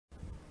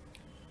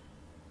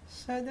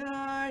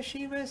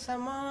सदाशिवसमारम्भां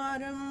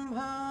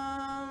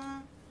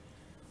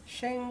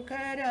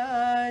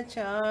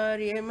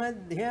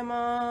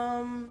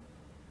शङ्कराचार्यमध्यमाम्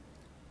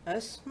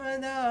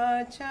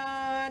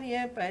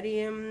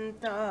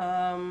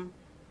अस्मदाचार्यपर्यन्तां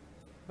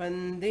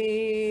वन्दे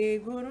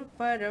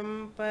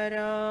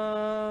गुरुपरम्पराम्।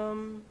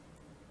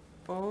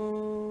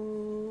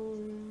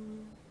 ओम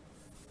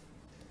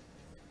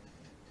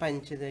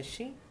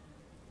पंचदशी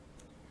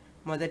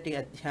మొదటి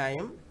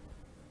అధ్యాయం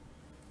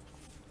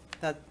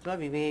తత్వ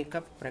వివేక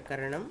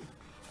ప్రకరణం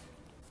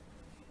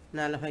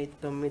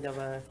 49వ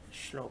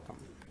శ్లోకం.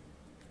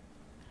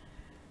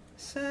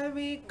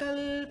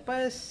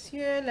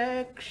 సవికల్పస్య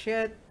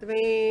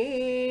లక్ష్యత్వే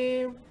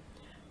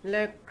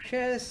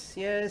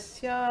లక్ష్యస్య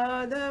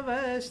స్యాదవస్తుతాం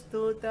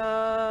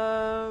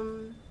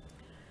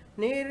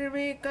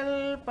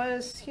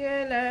నిర్వికల్పస్య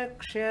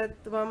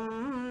లక్ష్యత్వం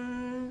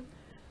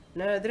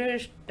న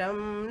దృష్టం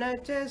న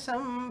చ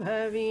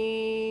సంభవీ.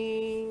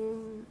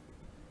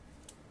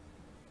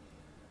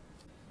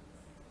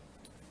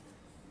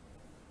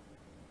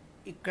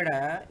 ఇక్కడ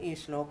ఈ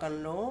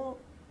శ్లోకంలో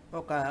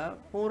ఒక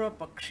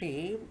పూర్వపక్షి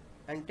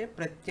అంటే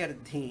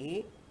ప్రత్యర్థి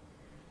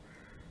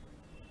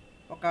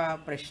ఒక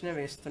ప్రశ్న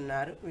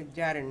వేస్తున్నారు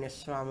విద్యారణ్య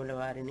స్వాముల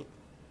వారిని.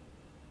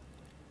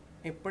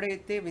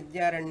 ఎప్పుడైతే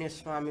విద్యారణ్య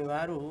స్వామి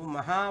వారు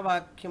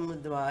మహావాక్యము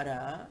ద్వారా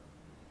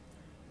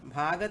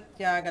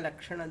భాగత్యాగ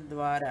లక్షణ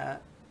ద్వారా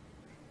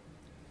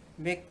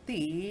వ్యక్తి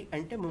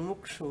అంటే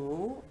ముముక్షు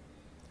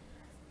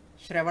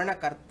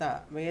శ్రవణకర్త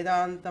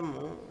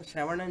వేదాంతము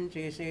శ్రవణం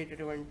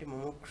చేసేటటువంటి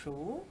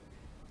ముముక్షువు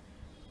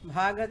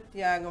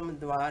భాగత్యాగం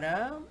ద్వారా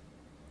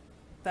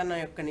తన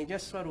యొక్క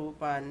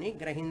నిజస్వరూపాన్ని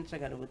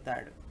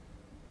గ్రహించగలుగుతాడు.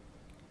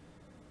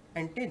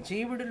 అంటే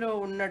జీవుడిలో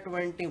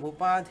ఉన్నటువంటి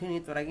ఉపాధిని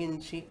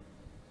తొలగించి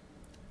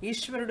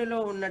ఈశ్వరుడిలో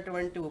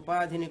ఉన్నటువంటి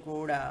ఉపాధిని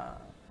కూడా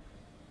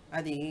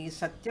అది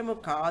సత్యము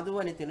కాదు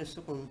అని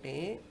తెలుసుకుంటే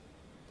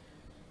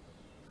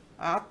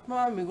ఆత్మ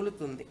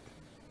మిగులుతుంది.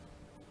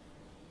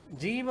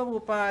 జీవ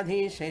ఉపాధి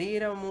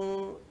శరీరము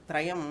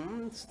త్రయం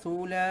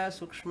స్థూల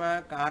సూక్ష్మ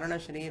కారణ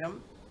శరీరం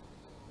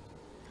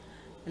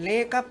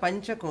లేక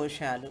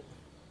పంచకోశాలు,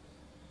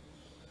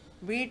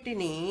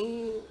 వీటిని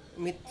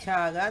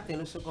మిథ్యాగా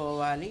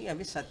తెలుసుకోవాలి.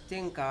 అవి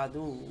సత్యం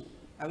కాదు,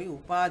 అవి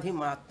ఉపాధి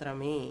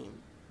మాత్రమే.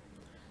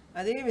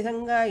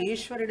 అదేవిధంగా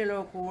ఈశ్వరుడిలో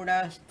కూడా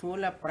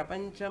స్థూల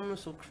ప్రపంచం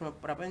సూక్ష్మ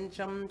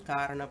ప్రపంచం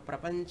కారణ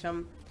ప్రపంచం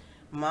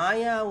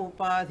మాయా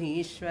ఉపాధి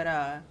ఈశ్వర,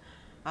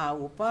 ఆ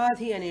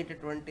ఉపాధి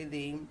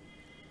అనేటటువంటిది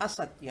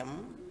అసత్యం.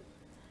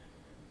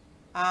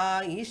 ఆ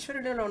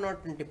ఈశ్వరుడిలో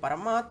ఉన్నటువంటి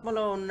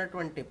పరమాత్మలో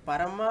ఉన్నటువంటి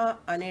పరమ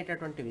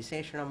అనేటటువంటి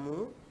విశేషణము,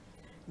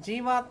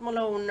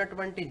 జీవాత్మలో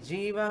ఉన్నటువంటి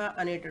జీవ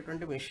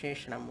అనేటటువంటి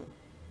విశేషణము.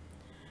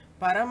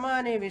 పరమ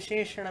అనే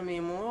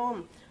విశేషణమేమో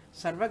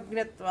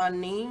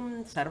సర్వజ్ఞత్వాన్ని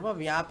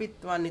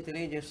సర్వవ్యాపిత్వాన్ని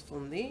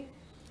తెలియజేస్తుంది.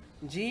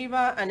 జీవ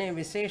అనే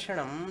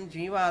విశేషణం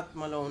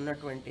జీవాత్మలో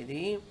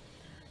ఉన్నటువంటిది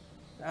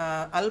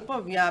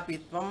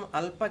అల్పవ్యాపిత్వం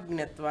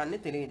అల్పజ్ఞత్వాన్ని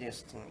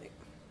తెలియజేస్తుంది.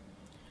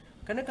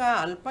 కనుక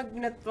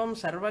అల్పజ్ఞత్వం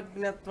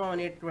సర్వజ్ఞత్వం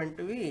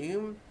అనేటువంటివి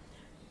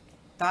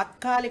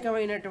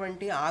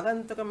తాత్కాలికమైనటువంటి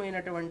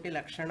ఆగంతుకమైనటువంటి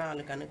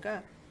లక్షణాలు కనుక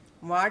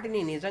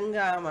వాటిని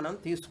నిజంగా మనం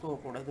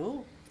తీసుకోకూడదు.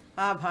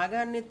 ఆ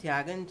భాగాన్ని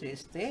త్యాగం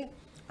చేస్తే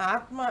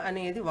ఆత్మ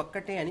అనేది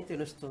ఒక్కటే అని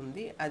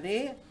తెలుస్తుంది. అదే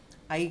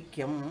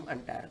ఐక్యం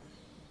అంటారు.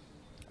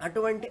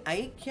 అటువంటి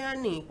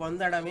ఐక్యాన్ని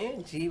పొందడమే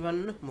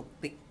జీవన్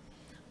ముక్తి.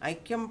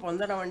 ఐక్యం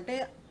పొందడం అంటే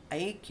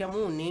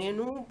ఐక్యము,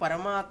 నేను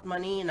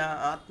పరమాత్మని, నా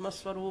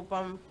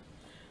ఆత్మస్వరూపం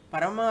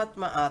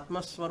పరమాత్మ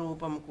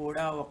ఆత్మస్వరూపం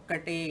కూడా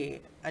ఒక్కటే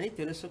అని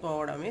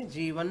తెలుసుకోవడమే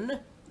జీవన్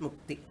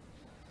ముక్తి.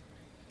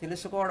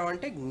 తెలుసుకోవడం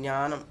అంటే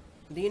జ్ఞానం.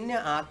 దీన్నే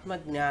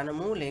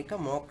ఆత్మజ్ఞానము లేక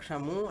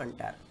మోక్షము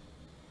అంటారు.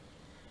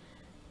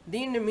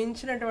 దీన్ని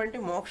మించినటువంటి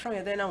మోక్షం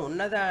ఏదైనా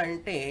ఉన్నదా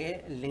అంటే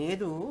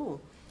లేదు.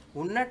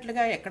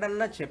 ఉన్నట్లుగా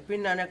ఎక్కడన్నా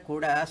చెప్పినా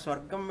కూడా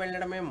స్వర్గం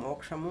వెళ్ళడమే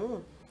మోక్షము,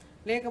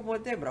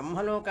 లేకపోతే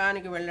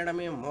బ్రహ్మలోకానికి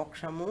వెళ్ళడమే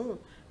మోక్షము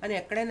అని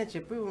ఎక్కడైనా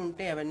చెప్పి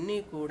ఉంటే అవన్నీ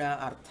కూడా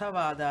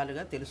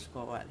అర్థవాదాలుగా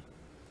తెలుసుకోవాలి.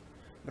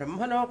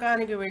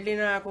 బ్రహ్మలోకానికి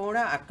వెళ్ళినా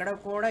కూడా అక్కడ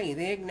కూడా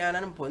ఇదే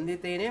జ్ఞానం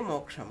పొందితేనే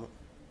మోక్షము.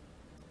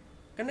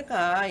 కనుక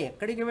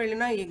ఎక్కడికి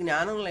వెళ్ళినా ఈ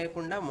జ్ఞానం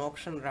లేకుండా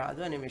మోక్షం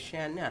రాదు అనే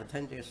విషయాన్ని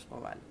అర్థం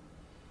చేసుకోవాలి.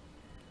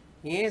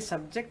 ఏ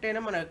సబ్జెక్ట్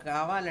అయినా మనకు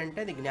కావాలంటే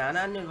అది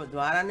జ్ఞానాన్ని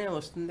ద్వారానే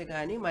వస్తుంది.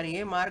 కానీ మరి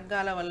ఏ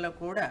మార్గాల వల్ల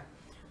కూడా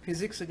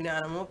ఫిజిక్స్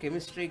జ్ఞానము,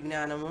 కెమిస్ట్రీ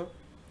జ్ఞానము,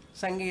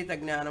 సంగీత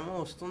జ్ఞానము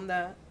వస్తుందా?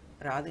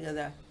 రాదు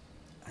కదా.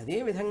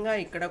 అదేవిధంగా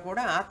ఇక్కడ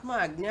కూడా ఆత్మ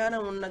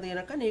అజ్ఞానం ఉన్నది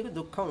కనుక నీకు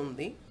దుఃఖం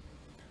ఉంది.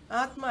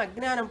 ఆత్మ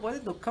అజ్ఞానం పోతే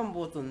దుఃఖం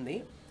పోతుంది.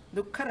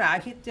 దుఃఖ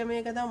రాహిత్యమే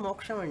కదా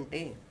మోక్షం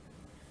అంటే.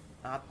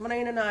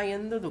 ఆత్మనైన నా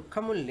యందు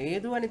దుఃఖము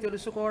లేదు అని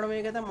తెలుసుకోవడమే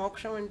కదా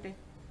మోక్షం అంటే.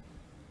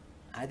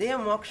 అదే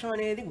మోక్షం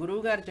అనేది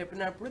గురువుగారు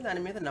చెప్పినప్పుడు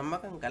దాని మీద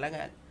నమ్మకం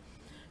కలగాలి.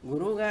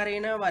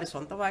 గురువుగారైనా వారి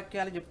సొంత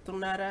వాక్యాలు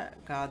చెప్తున్నారా?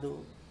 కాదు.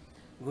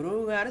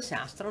 గురువుగారు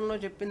శాస్త్రంలో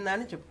చెప్పిన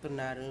దాన్ని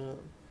చెప్తున్నారు.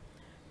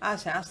 ఆ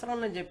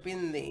శాస్త్రంలో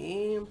చెప్పింది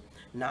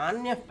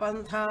నాణ్య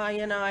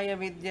పంథాయనాయ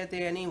విద్యతే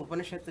అని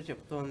ఉపనిషత్తు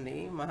చెప్తోంది,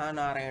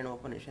 మహానారాయణ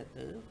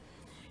ఉపనిషత్తు.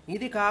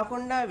 ఇది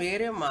కాకుండా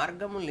వేరే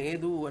మార్గము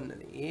లేదు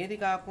అన్నది. ఏది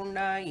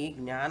కాకుండా, ఈ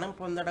జ్ఞానం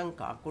పొందడం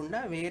కాకుండా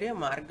వేరే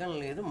మార్గం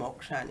లేదు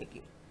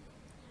మోక్షానికి.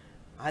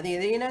 అది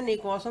ఏదైనా నీ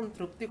కోసం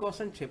తృప్తి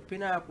కోసం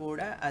చెప్పినా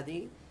కూడా అది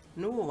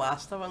నువ్వు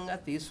వాస్తవంగా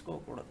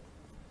తీసుకోకూడదు.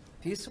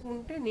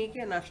 తీసుకుంటే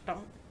నీకే నష్టం.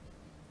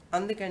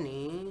 అందుకని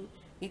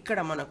ఇక్కడ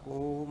మనకు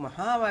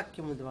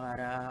మహావాక్యము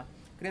ద్వారా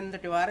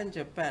క్రిందటి వారం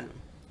చెప్పాను.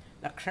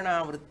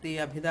 లక్షణావృత్తి,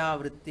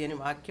 అభిధావృత్తి అని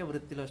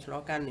వాక్యవృత్తిలో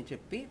శ్లోకాన్ని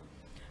చెప్పి,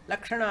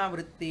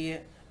 లక్షణావృత్తి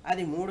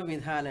అది 3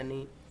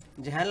 విధాలని,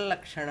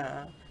 జహల్లక్షణ,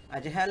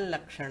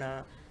 అజహల్లక్షణ,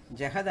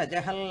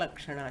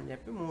 జహదజహల్లక్షణ అని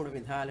చెప్పి 3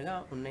 విధాలుగా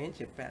ఉన్నాయని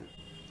చెప్పాను.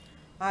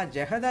 ఆ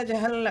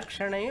జహదజహల్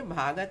లక్షణే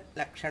భాగత్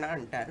లక్షణ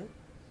అంటారు,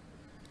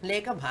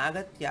 లేక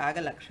భాగత్యాగ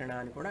లక్షణ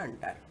అని కూడా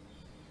అంటారు.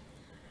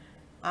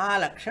 ఆ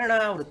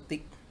లక్షణావృత్తి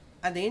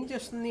అదేం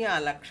చేస్తుంది? ఆ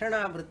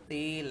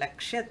లక్షణావృత్తి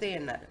లక్ష్యతే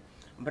అన్నారు.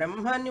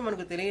 బ్రహ్మాన్ని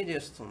మనకు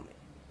తెలియజేస్తుంది.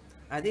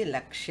 అది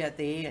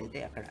లక్ష్యతే అంటే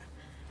అక్కడ.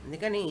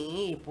 అందుకని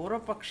ఈ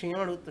పూర్వపక్షి ఏం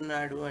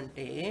అడుగుతున్నాడు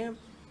అంటే,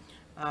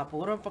 ఆ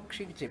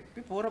పూర్వపక్షికి చెప్పి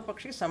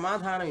పూర్వపక్షి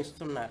సమాధానం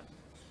ఇస్తున్నారు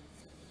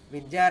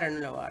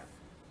విద్యారణ్యుల వారు.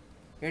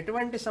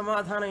 ఎటువంటి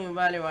సమాధానం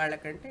ఇవ్వాలి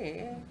వాళ్ళకంటే,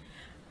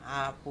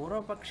 ఆ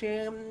పూర్వపక్షి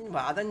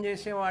వాదం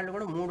చేసేవాళ్ళు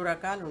కూడా 3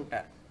 రకాలు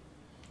ఉంటారు.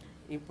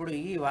 ఇప్పుడు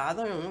ఈ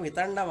వాదం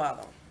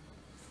వితండవాదం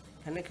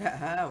కనుక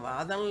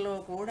వాదంలో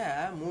కూడా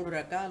 3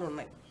 రకాలు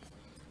ఉన్నాయి.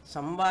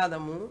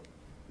 సంవాదము,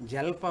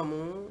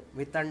 జల్పము,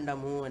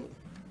 వితండము అని.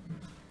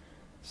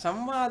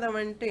 సంవాదం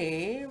అంటే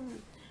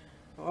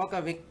ఒక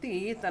వ్యక్తి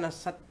తన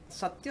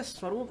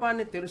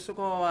సత్యస్వరూపాన్ని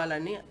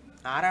తెలుసుకోవాలని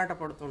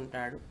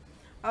ఆరాటపడుతుంటాడు.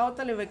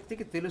 అవతలి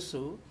వ్యక్తికి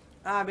తెలుసు,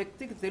 ఆ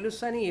వ్యక్తికి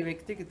తెలుసు అని ఈ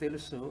వ్యక్తికి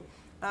తెలుసు.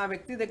 ఆ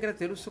వ్యక్తి దగ్గర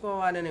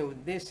తెలుసుకోవాలనే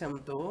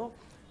ఉద్దేశంతో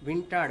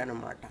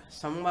వింటాడనమాట.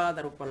 సంవాద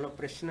రూపంలో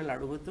ప్రశ్నలు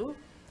అడుగుతూ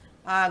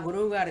ఆ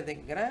గురువుగారి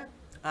దగ్గర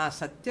ఆ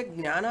సత్య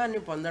జ్ఞానాన్ని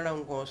పొందడం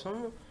కోసం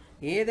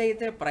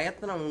ఏదైతే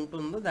ప్రయత్నం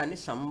ఉంటుందో దాన్ని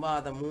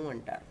సంవాదము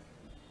అంటారు.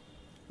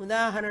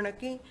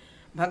 ఉదాహరణకి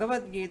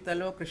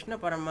భగవద్గీతలో కృష్ణ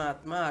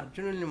పరమాత్మ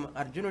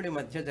అర్జునుడి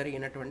మధ్య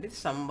జరిగినటువంటి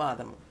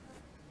సంవాదము.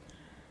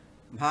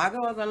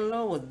 భాగవతంలో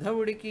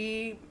ఉద్ధవుడికి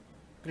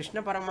కృష్ణ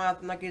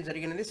పరమాత్మకి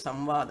జరిగినది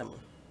సంవాదము.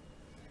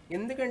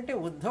 ఎందుకంటే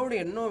ఉద్ధవుడు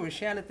ఎన్నో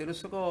విషయాలు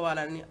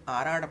తెలుసుకోవాలని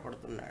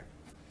ఆరాటపడుతున్నాడు,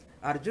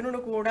 అర్జునుడు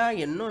కూడా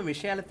ఎన్నో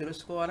విషయాలు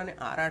తెలుసుకోవాలని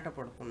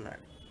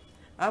ఆరాటపడుతున్నాడు.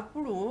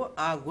 అప్పుడు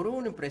ఆ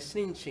గురువుని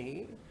ప్రశ్నించి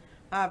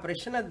ఆ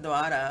ప్రశ్న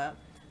ద్వారా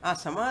ఆ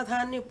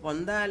సమాధాన్ని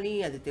పొందాలి,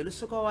 అది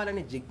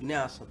తెలుసుకోవాలని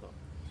జిజ్ఞాసతో.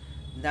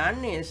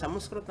 దాన్ని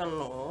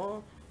సంస్కృతంలో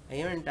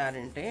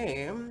ఏమంటారంటే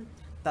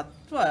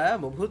తత్వ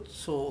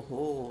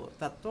బుభుత్సోహో.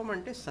 తత్వం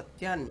అంటే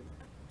సత్యాన్ని,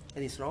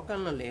 అది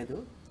శ్లోకంలో లేదు,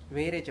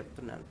 వేరే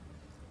చెప్తున్నాను.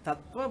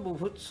 తత్వ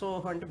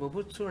బుభుత్సోహ అంటే,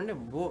 బుభుత్సు అంటే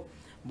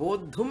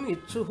బోద్ధుం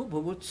ఇచ్చుహు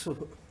బుభుత్సు.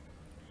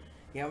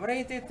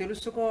 ఎవరైతే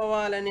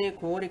తెలుసుకోవాలనే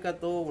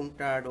కోరికతో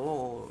ఉంటాడో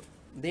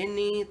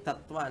దేన్ని?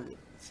 తత్వాన్ని,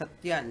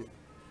 సత్యాన్ని.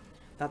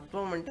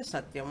 తత్వం అంటే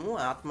సత్యము,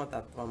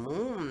 ఆత్మతత్వము.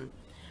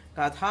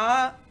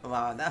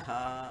 కథావాద,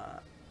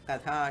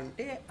 కథ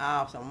అంటే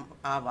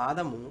ఆ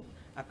వాదము,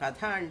 ఆ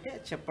కథ అంటే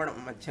చెప్పడం,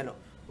 మధ్యలో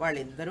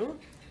వాళ్ళిద్దరూ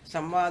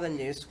సంవాదం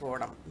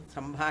చేసుకోవడం,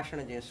 సంభాషణ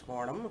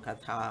చేసుకోవడం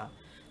కథ.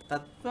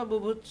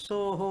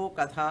 తత్వబుభుత్సోహో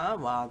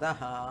కథావాద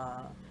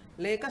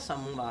లేక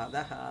సంవాద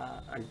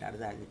అంటారు.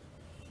 దాన్ని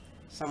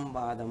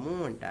సంవాదము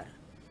అంటారు.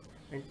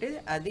 అంటే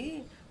అది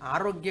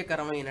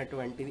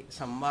ఆరోగ్యకరమైనటువంటిది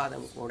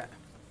సంవాదం కూడా.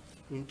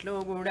 ఇంట్లో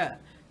కూడా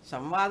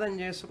సంవాదం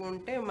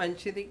చేసుకుంటే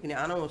మంచిది,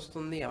 జ్ఞానం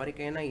వస్తుంది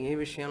ఎవరికైనా, ఏ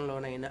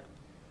విషయంలోనైనా.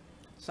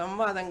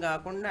 సంవాదం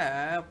కాకుండా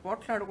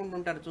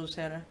పోట్లాడుకుంటుంటారు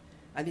చూసారా,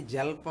 అది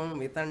జల్పం,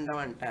 వితండం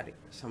అంటారు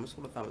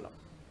సంస్కృతంలో.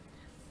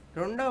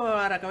 రెండవ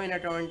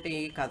రకమైనటువంటి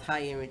కథ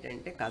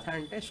ఏమిటంటే, కథ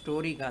అంటే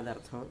స్టోరీ కాదు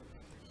అర్థం.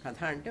 కథ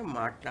అంటే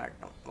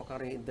మాట్లాడటం,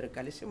 ఒకరు ఇద్దరు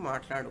కలిసి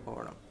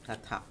మాట్లాడుకోవడం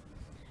కథ.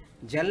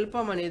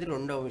 జల్పం అనేది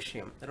రెండవ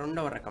విషయం,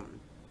 రెండవ రకం.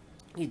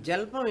 ఈ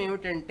జల్పం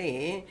ఏమిటంటే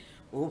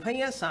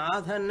ఉభయ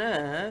సాధన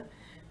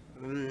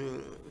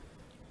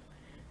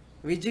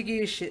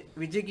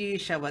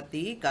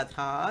విజిగీషవతి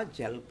కథా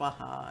జల్ప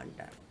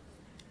అంటారు.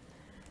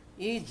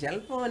 ఈ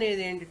జల్పం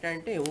అనేది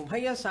ఏంటంటే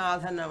ఉభయ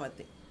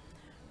సాధనవతి.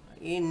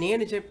 ఈ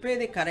నేను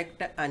చెప్పేది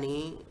కరెక్ట్ అని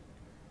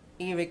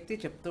ఈ వ్యక్తి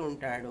చెప్తూ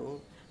ఉంటాడు,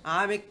 ఆ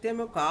వ్యక్తి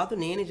ఏమో కాదు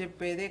నేను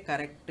చెప్పేదే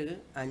కరెక్ట్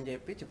అని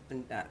చెప్పి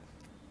చెప్తుంటారు.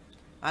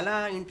 అలా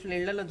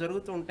ఇళ్ళలో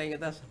జరుగుతూ ఉంటాయి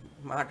కదా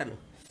మాటలు.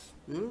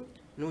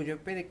 నువ్వు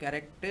చెప్పేది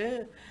కరెక్ట్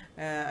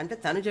అంటే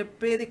తను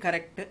చెప్పేది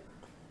కరెక్ట్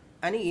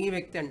అని ఈ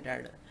వ్యక్తి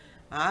అంటాడు,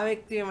 ఆ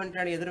వ్యక్తి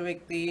ఏమంటాడు ఎదురు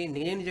వ్యక్తి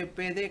నేను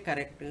చెప్పేదే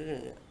కరెక్ట్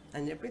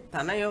అని చెప్పి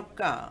తన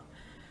యొక్క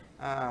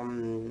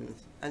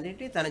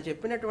అదేంటి తను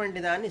చెప్పినటువంటి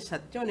దాన్ని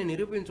సత్యాన్ని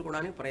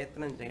నిరూపించుకోవడానికి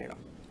ప్రయత్నం చేయడం,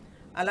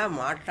 అలా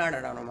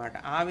మాట్లాడడం అన్నమాట.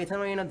 ఆ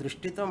విధమైన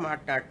దృష్టితో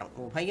మాట్లాడటం.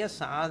 ఉభయ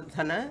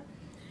సాధన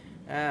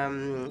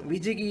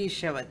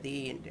విజిగీషవతి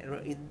అంటే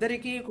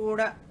ఇద్దరికీ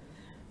కూడా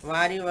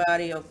వారి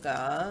వారి యొక్క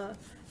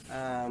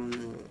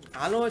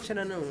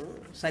ఆలోచనను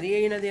సరి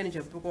అయినది అని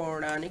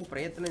చెప్పుకోవడానికి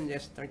ప్రయత్నం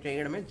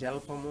చేయడమే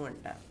జల్పము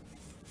అంటారు.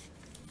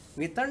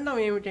 వితండం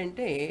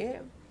ఏమిటంటే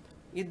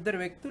ఇద్దరు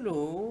వ్యక్తులు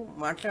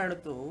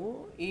మాట్లాడుతూ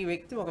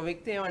ఒక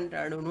వ్యక్తి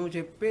ఏమంటాడు, నువ్వు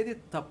చెప్పేది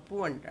తప్పు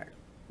అంటాడు,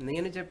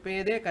 నేను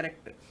చెప్పేదే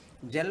కరెక్ట్.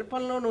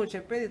 జల్పంలో నువ్వు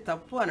చెప్పేది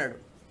తప్పు అనడు,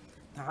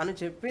 తాను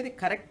చెప్పేది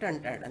కరెక్ట్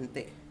అంటాడు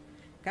అంతే.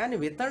 కానీ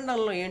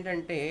వితండంలో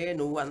ఏంటంటే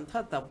నువ్వంతా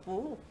తప్పు,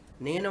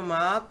 నేను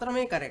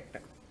మాత్రమే కరెక్ట్.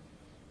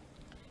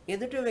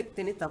 ఎదుటి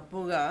వ్యక్తిని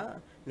తప్పుగా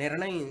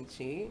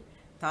నిర్ణయించి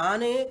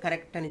తానే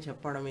కరెక్ట్ అని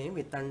చెప్పడమే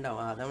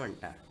వితండవాదం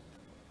అంటారు.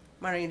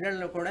 మన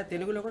ఇళ్లలో కూడా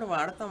తెలుగులో కూడా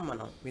వాడతాం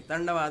మనం,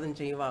 వితండవాదం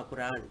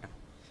చేయవాకురా అంటాం.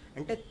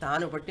 అంటే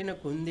తాను పట్టిన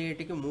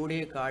కుందేటికి మూడే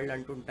కాళ్ళు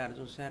అంటుంటారు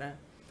చూసారా.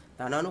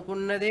 తను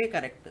అనుకున్నదే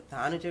కరెక్ట్,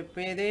 తాను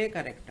చెప్పేదే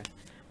కరెక్ట్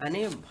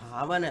అనే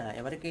భావన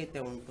ఎవరికైతే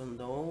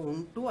ఉంటుందో,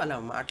 ఉంటూ అలా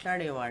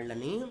మాట్లాడే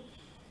వాళ్ళని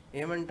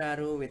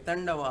ఏమంటారు?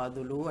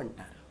 వితండవాదులు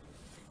అంటారు.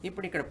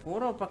 ఇప్పుడు ఇక్కడ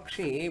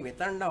పూర్వపక్షి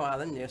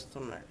వితండవాదం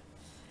చేస్తున్నాడు.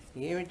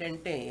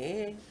 ఏమిటంటే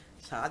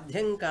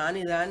సాధ్యం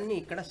కాని దాన్ని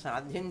ఇక్కడ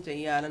సాధ్యం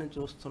చేయాలని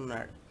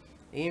చూస్తున్నాడు.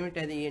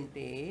 ఏమిటది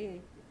అంటే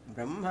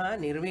బ్రహ్మ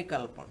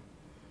నిర్వికల్పం.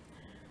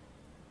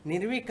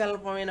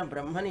 నిర్వికల్పమైన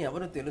బ్రహ్మని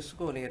ఎవరు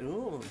తెలుసుకోలేరు,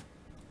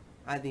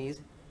 అది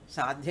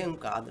సాధ్యం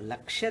కాదు.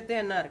 లక్ష్యతే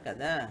అన్నారు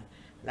కదా,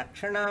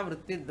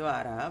 లక్షణావృత్తి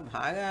ద్వారా,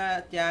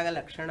 భాగత్యాగ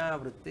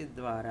లక్షణావృత్తి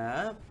ద్వారా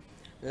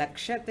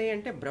లక్ష్యతే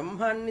అంటే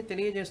బ్రహ్మాన్ని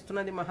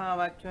తెలియజేస్తున్నది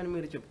మహావాక్యం అని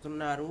మీరు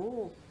చెప్తున్నారు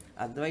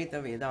అద్వైత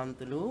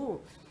వేదాంతులు.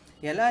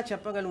 ఎలా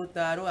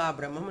చెప్పగలుగుతారు ఆ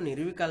బ్రహ్మము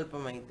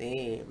నిర్వికల్పమైతే?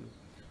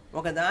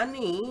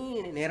 ఒకదాన్ని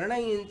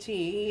నిర్ణయించి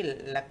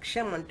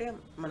లక్ష్యం అంటే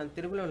మన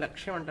తెలుగులో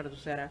లక్ష్యం అంటారు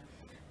చూసారా,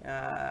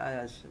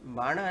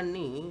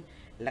 బాణాన్ని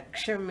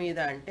లక్ష్యం మీద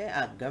అంటే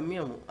ఆ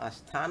గమ్యము, ఆ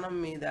స్థానం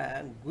మీద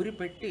గురి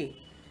పెట్టి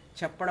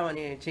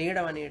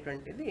చేయడం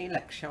అనేటువంటిది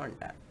లక్ష్యం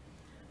అంటారు.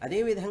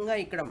 అదేవిధంగా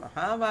ఇక్కడ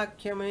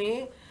మహావాక్యమే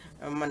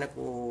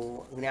మనకు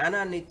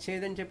జ్ఞానాన్ని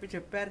ఇచ్చేదని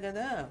చెప్పారు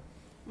కదా.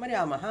 మరి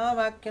ఆ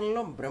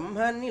మహావాక్యంలో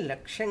బ్రహ్మాన్ని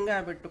లక్ష్యంగా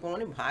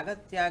పెట్టుకొని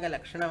భాగత్యాగ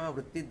లక్షణ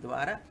వృత్తి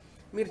ద్వారా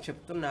మీరు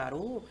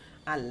చెప్తున్నారు.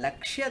 ఆ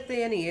లక్ష్యతే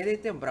అని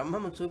ఏదైతే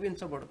బ్రహ్మము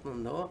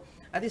చూపించబడుతుందో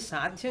అది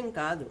సాధ్యం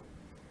కాదు.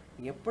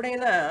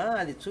 ఎప్పుడైనా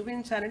అది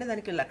చూపించాలంటే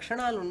దానికి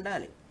లక్షణాలు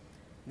ఉండాలి,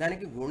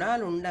 దానికి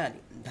గుణాలు ఉండాలి,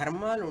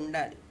 ధర్మాలు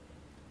ఉండాలి,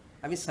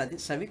 అవి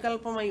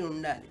సవికల్పమై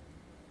ఉండాలి,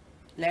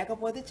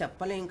 లేకపోతే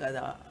చెప్పలేం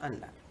కదా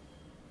అన్నారు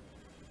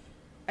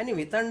అని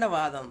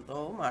వితండవాదంతో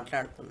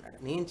మాట్లాడుతున్నాడు.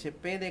 నేను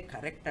చెప్పేదే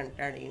కరెక్ట్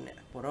అంటాడు ఈయన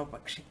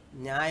పూర్వపక్షి.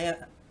 న్యాయ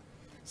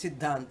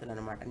సిద్ధాంతులు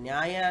అనమాట.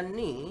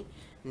 న్యాయాన్ని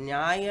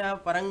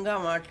న్యాయపరంగా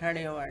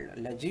మాట్లాడేవాళ్ళు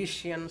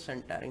లజీషియన్స్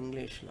అంటారు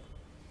ఇంగ్లీష్లో.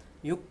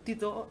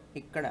 యుక్తితో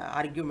ఇక్కడ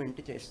ఆర్గ్యుమెంట్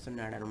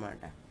చేస్తున్నాడు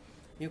అనమాట.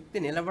 యుక్తి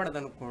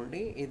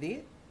నిలబడదనుకోండి,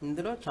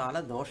 ఇందులో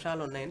చాలా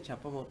దోషాలు ఉన్నాయని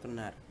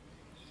చెప్పబోతున్నారు.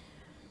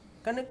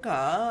 కనుక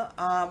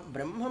ఆ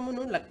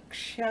బ్రహ్మమును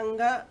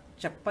లక్ష్యంగా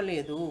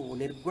చెప్పలేదు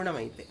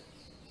నిర్గుణమైతే.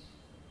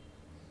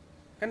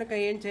 కనుక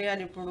ఏం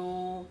చేయాలి ఇప్పుడు?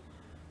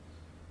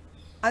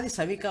 అది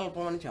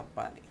సవికల్పం అని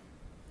చెప్పాలి.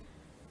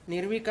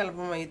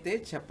 నిర్వికల్పం అయితే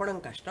చెప్పడం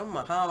కష్టం.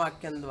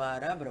 మహావాక్యం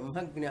ద్వారా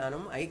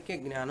బ్రహ్మజ్ఞానం, ఐక్య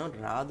జ్ఞానం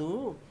రాదు.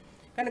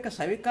 కనుక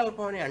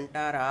సవికల్పం అని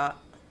అంటారా?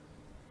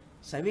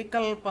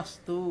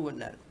 సవికల్పస్తు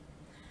అన్నారు.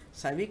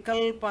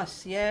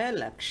 సవికల్పస్య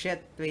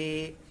లక్ష్యత్వే.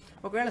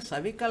 ఒకవేళ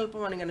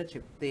సవికల్పం అని కనుక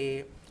చెప్తే,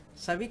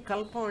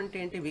 సవికల్పం అంటే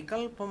ఏంటి?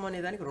 వికల్పం అనే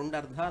దానికి రెండు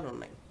అర్థాలు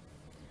ఉన్నాయి,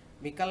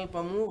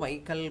 వికల్పము,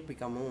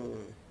 వైకల్పికము.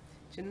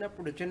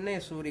 చిన్నప్పుడు చెన్నై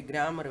సూరి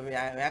గ్రామర్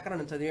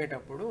వ్యాకరణం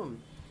చదివేటప్పుడు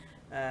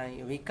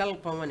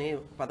వికల్పం అనే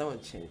పదం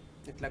వచ్చేది.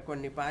 ఇట్లా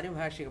కొన్ని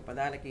పారిభాషిక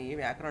పదాలకి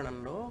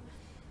వ్యాకరణంలో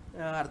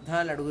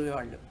అర్థాలు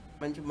అడుగుేవాళ్ళు.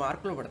 మంచి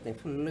మార్కులు పడతాయి,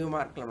 ఫుల్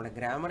మార్కులు పడతాయి.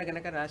 గ్రామర్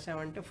కనుక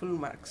రాసామంటే ఫుల్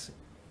మార్క్స్.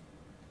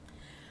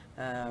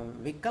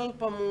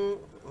 వికల్పము,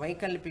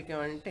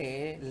 వైకల్పికం అంటే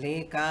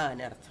లేక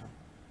అని అర్థం.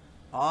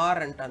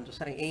 ఆర్ అంటాను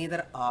చూసారా,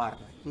 ఎయిదర్ ఆర్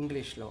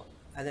ఇంగ్లీష్లో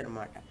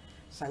అదనమాట.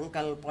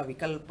 సంకల్ప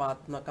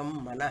వికల్పాత్మకం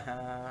మనః.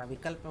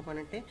 వికల్పం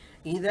అంటే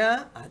ఇదా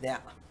అదా,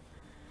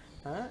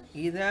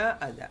 ఇదా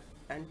అదా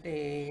అంటే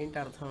ఏంటి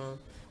అర్థం?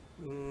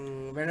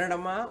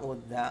 వెళ్ళడమా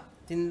వద్దా,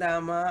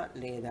 తిందామా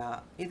లేదా,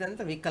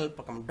 ఇదంతా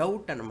వికల్పకం,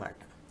 డౌట్ అన్నమాట,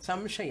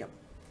 సంశయం.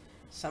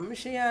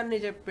 సంశయాన్ని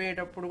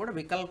చెప్పేటప్పుడు కూడా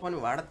వికల్పాన్ని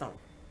వాడతాం.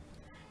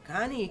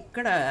 కానీ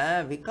ఇక్కడ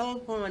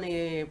వికల్పం అనే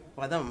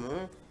పదం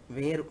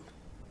వేరు.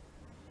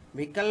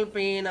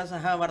 వికల్పేన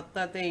సహ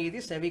వర్తతే,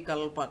 ఇది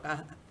సవికల్పక,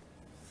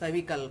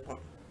 సవికల్పం.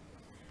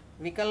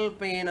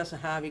 వికల్పేన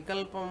సహా,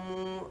 వికల్పము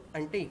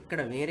అంటే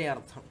ఇక్కడ వేరే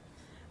అర్థం,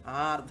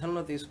 ఆ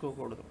అర్థంలో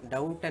తీసుకోకూడదు,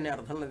 డౌట్ అనే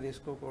అర్థంలో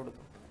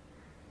తీసుకోకూడదు.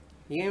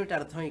 ఏమిటి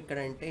అర్థం ఇక్కడ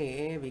అంటే,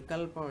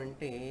 వికల్పం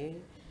అంటే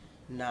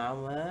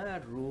నామ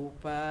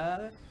రూప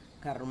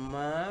కర్మ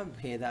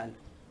భేదాలు.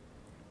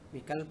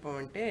 వికల్పం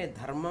అంటే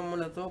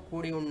ధర్మములతో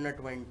కూడి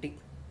ఉన్నటువంటి.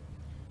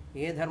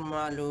 ఏ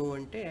ధర్మాలు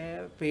అంటే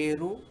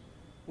పేరు,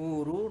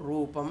 ఊరు,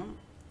 రూపం,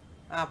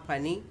 ఆ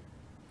పని.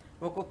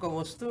 ఒక్కొక్క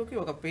వస్తువుకి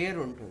ఒక పేరు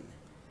ఉంటుంది.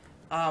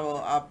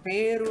 ఆ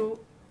పేరు,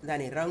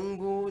 దాని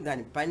రంగు,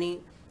 దాని పని.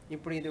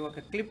 ఇప్పుడు ఇది ఒక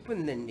క్లిప్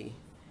ఉందండి.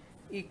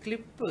 ఈ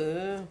క్లిప్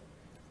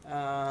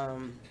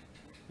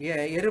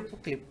ఎరుపు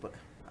క్లిప్,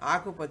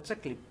 ఆకుపచ్చ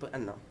క్లిప్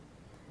అన్నాం.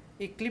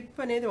 ఈ క్లిప్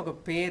అనేది ఒక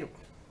పేరు.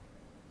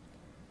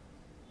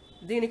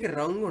 దీనికి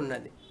రంగు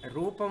ఉన్నది,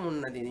 రూపం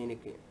ఉన్నది,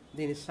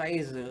 దీని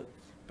సైజు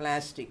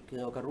ప్లాస్టిక్,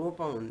 ఒక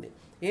రూపం ఉంది.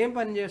 ఏం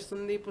పని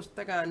చేస్తుంది?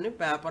 పుస్తకాన్ని,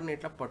 పేపర్ని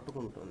ఇట్లా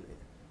పట్టుకుంటుంది.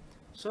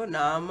 సో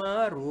నామ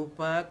రూప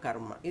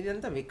కర్మ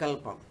ఇదంతా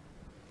వికల్పం.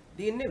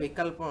 దీన్నే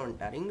వికల్పం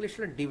అంటారు.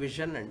 ఇంగ్లీష్లో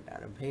డివిజన్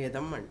అంటారు,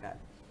 భేదం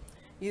అంటారు.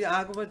 ఇది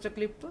ఆకుపచ్చ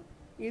క్లిప్,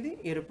 ఇది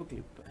ఎరుపు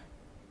క్లిప్.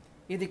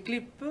 ఇది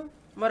క్లిప్,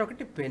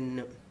 మరొకటి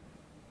పెన్ను.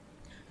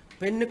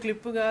 పెన్ను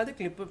క్లిప్ కాదు,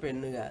 క్లిప్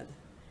పెన్ను కాదు.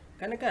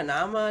 కనుక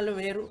నామాలు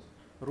వేరు,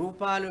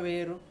 రూపాలు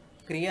వేరు,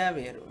 క్రియ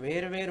వేరు.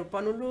 వేరు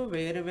పనులు,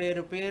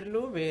 వేరు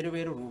పేర్లు,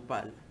 వేరు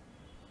రూపాలు,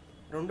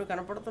 రెండు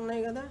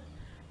కనపడుతున్నాయి కదా.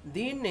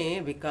 దీన్నే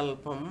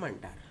వికల్పం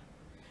అంటారు.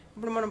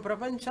 ఇప్పుడు మనం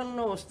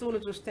ప్రపంచంలో వస్తువులు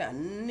చూస్తే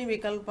అన్ని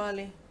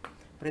వికల్పాలే.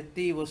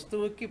 ప్రతి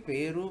వస్తువుకి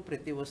పేరు,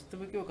 ప్రతి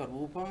వస్తువుకి ఒక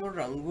రూపము,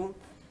 రంగు,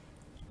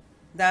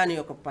 దాని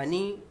యొక్క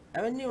పని,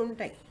 అవన్నీ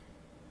ఉంటాయి.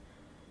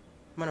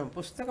 మనం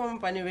పుస్తకం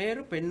పని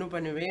వేరు, పెన్ను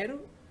పని వేరు,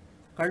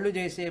 కళ్ళు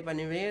చేసే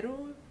పని వేరు,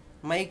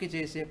 మైక్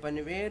చేసే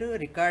పని వేరు,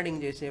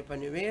 రికార్డింగ్ చేసే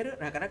పని వేరు,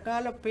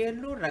 రకరకాల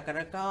పేర్లు,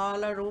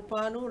 రకరకాల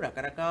రూపాలు,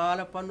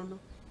 రకరకాల పనులు.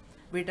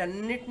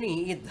 వీటన్నిటినీ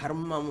ఈ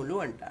ధర్మములు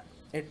అంటారు,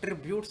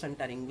 ఎట్రిబ్యూట్స్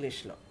అంటారు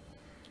ఇంగ్లీష్లో.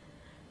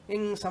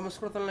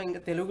 సంస్కృతంలో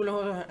ఇంకా తెలుగులో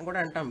కూడా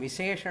అంటాం,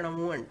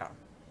 విశేషణము అంటాం.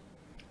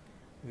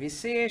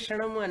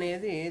 విశేషణము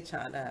అనేది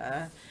చాలా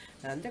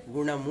అంటే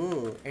గుణము,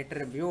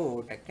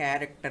 ఎట్రిబ్యూట్,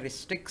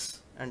 క్యారెక్టరిస్టిక్స్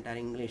అంటారు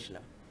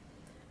ఇంగ్లీష్లో.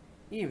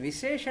 ఈ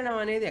విశేషణం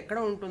అనేది ఎక్కడ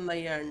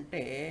ఉంటుందయ్యా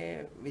అంటే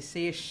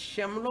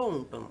విశేష్యంలో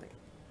ఉంటుంది.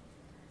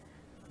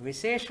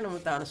 విశేషణము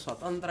తాను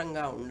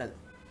స్వతంత్రంగా ఉండదు.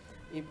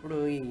 ఇప్పుడు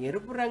ఈ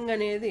ఎరుపు రంగు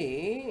అనేది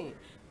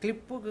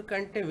క్లిప్పు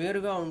కంటే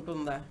వేరుగా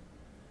ఉంటుందా?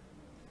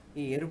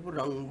 ఈ ఎరుపు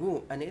రంగు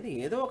అనేది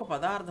ఏదో ఒక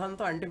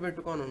పదార్థంతో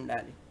అంటిపెట్టుకొని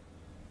ఉండాలి.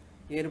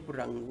 ఎరుపు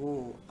రంగు,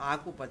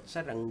 ఆకుపచ్చ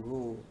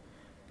రంగు.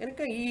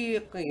 కనుక ఈ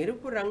యొక్క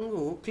ఎరుపు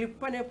రంగు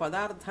క్లిప్ అనే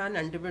పదార్థాన్ని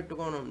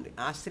అంటిపెట్టుకొని ఉంది,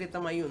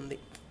 ఆశ్రితమై ఉంది.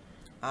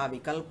 ఆ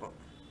వికల్పం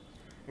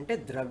అంటే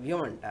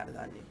ద్రవ్యం అంటారు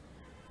దాన్ని.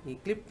 ఈ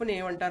క్లిప్ని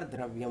ఏమంటారు?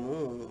 ద్రవ్యము,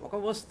 ఒక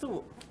వస్తువు.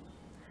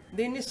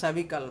 దీన్ని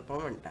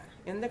సవికల్పం అంటారు.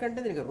 ఎందుకంటే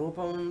దీనికి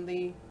రూపం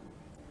ఉంది,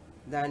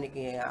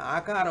 దానికి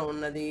ఆకారం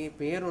ఉన్నది,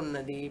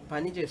 పేరున్నది,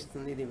 పని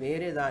చేస్తుంది. ఇది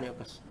వేరే దాని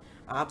యొక్క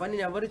ఆ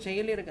పనిని ఎవరు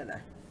చేయలేరు కదా.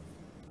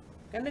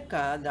 కనుక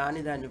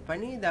దాని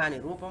పని, దాని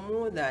రూపము,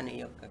 దాని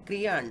యొక్క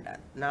క్రియ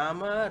అంటారు.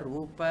 నామ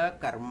రూప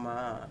కర్మ.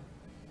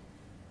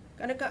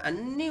 కనుక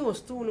అన్ని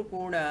వస్తువులు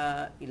కూడా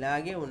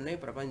ఇలాగే ఉన్నాయి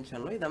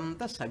ప్రపంచంలో.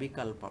 ఇదంతా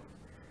సవికల్పం.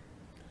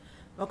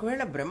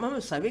 ఒకవేళ బ్రహ్మం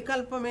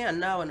సవికల్పమే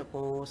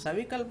అన్నావనుకో,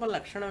 సవికల్ప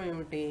లక్షణం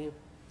ఏమిటి?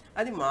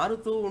 అది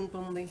మారుతూ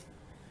ఉంటుంది,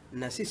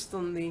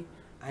 నశిస్తుంది,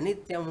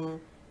 అనిత్యము.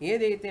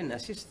 ఏదైతే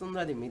నశిస్తుందో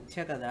అది మిథ్య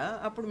కదా.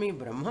 అప్పుడు మీ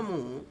బ్రహ్మము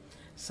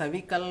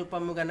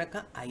సవికల్పము గనక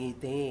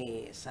అయితే,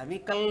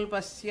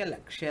 సవికల్పస్య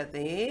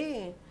లక్ష్యతే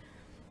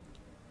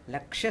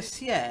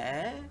లక్ష్యస్య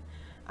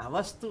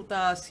అవస్థుత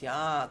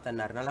స్యాత్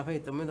అన్నారు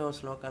 49వ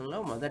శ్లోకంలో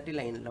మొదటి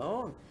లైన్లో.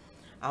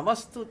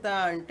 అవస్థుత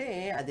అంటే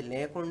అది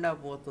లేకుండా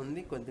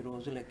పోతుంది, కొద్ది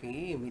రోజులకి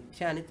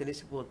మిథ్య అని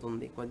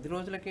తెలిసిపోతుంది. కొద్ది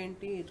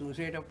రోజులకేంటి,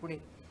 చూసేటప్పుడే.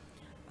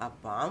 ఆ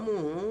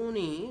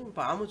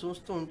పాము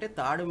చూస్తూ ఉంటే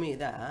తాడు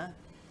మీద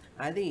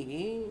అది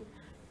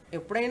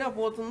ఎప్పుడైనా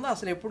పోతుందో,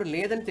 అసలు ఎప్పుడు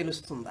లేదని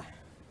తెలుస్తుందా?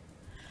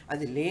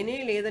 అది లేనే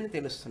లేదని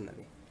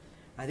తెలుస్తున్నది.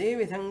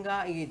 అదేవిధంగా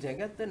ఈ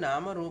జగత్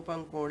నామరూపం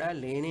కూడా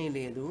లేనే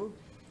లేదు.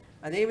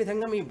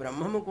 అదేవిధంగా మీ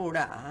బ్రహ్మము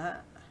కూడా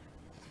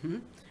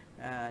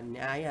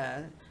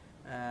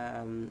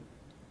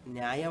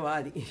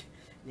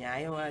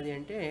న్యాయవాది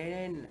అంటే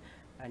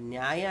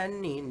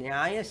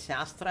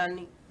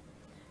న్యాయశాస్త్రాన్ని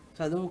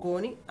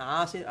చదువుకొని ఆ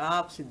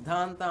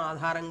సిద్ధాంతం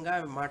ఆధారంగా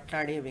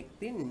మాట్లాడే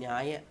వ్యక్తి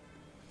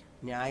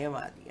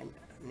న్యాయవాది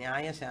అంటారు.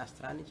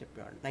 న్యాయశాస్త్రాన్ని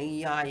చెప్పేవాడు.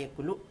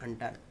 నైయాయికులు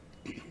అంటారు.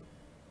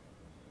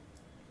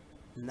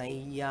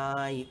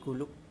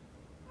 నైయాయికులు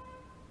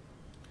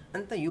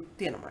అంత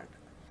యుక్తి అన్నమాట,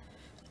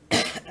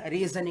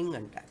 రీజనింగ్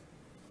అంటారు.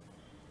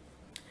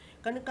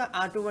 కనుక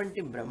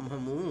అటువంటి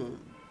బ్రహ్మము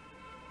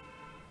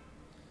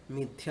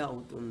మిథ్య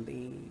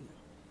అవుతుంది.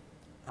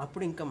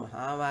 అప్పుడు ఇంకా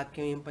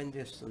మహావాక్యం ఏం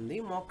పనిచేస్తుంది?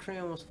 మోక్షం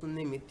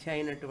ఏమొస్తుంది? మిథ్య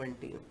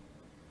అయినటువంటి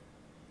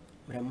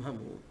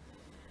బ్రహ్మము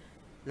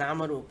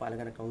నామరూపాలు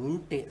కనుక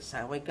ఉంటే,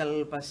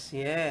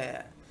 సవికల్పస్య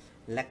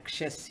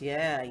లక్ష్యస్య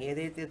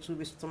ఏదైతే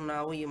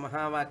చూపిస్తున్నావో ఈ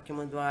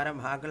మహావాక్యము ద్వారా,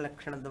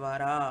 భాగలక్షణ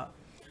ద్వారా,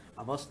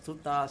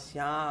 అవస్థుత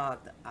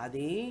స్యాత్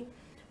అది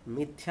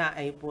మిథ్య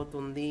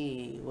అయిపోతుంది,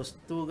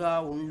 వస్తువుగా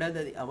ఉండదు.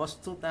 అది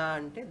అవస్థుత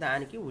అంటే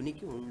దానికి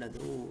ఉనికి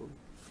ఉండదు,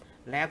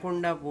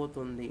 లేకుండా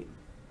పోతుంది.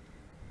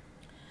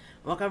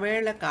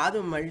 ఒకవేళ కాదు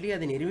మళ్ళీ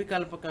అది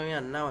నిర్వికల్పకమే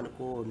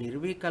అన్నామనుకో,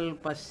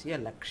 నిర్వికల్పస్య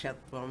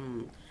లక్ష్యత్వం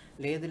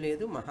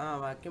లేదు,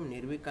 మహావాక్యం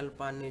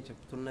నిర్వికల్పాన్ని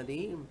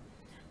చెప్తున్నది,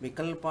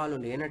 వికల్పాలు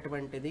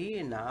లేనటువంటిది,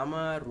 నామ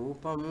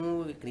రూపము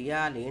క్రియ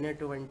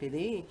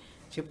లేనటువంటిది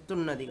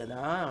చెప్తున్నది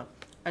కదా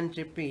అని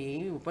చెప్పి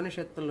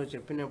ఉపనిషత్తుల్లో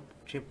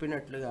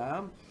చెప్పినట్లుగా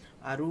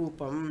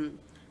అరూపం,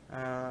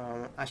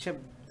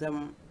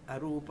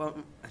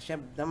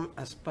 అశబ్దం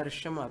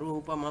అస్పర్శం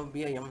అరూపం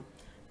అవ్యయం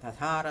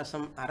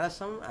తథారసం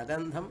అరసం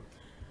అగంధం,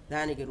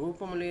 దానికి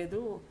రూపం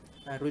లేదు,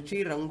 రుచి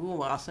రంగు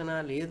వాసన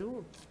లేదు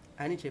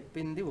అని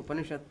చెప్పింది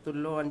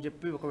ఉపనిషత్తుల్లో అని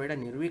చెప్పి ఒకవేళ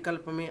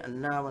నిర్వికల్పమే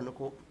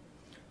అన్నావనుకో.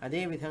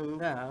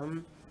 అదేవిధంగా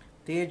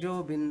తేజో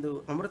బిందు,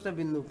 అమృత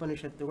బిందు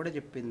ఉపనిషత్తు కూడా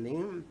చెప్పింది.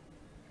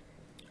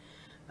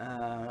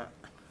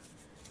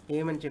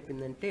 ఏమని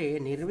చెప్పిందంటే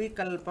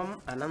నిర్వికల్పం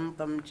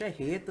అనంతం చ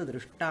హేతు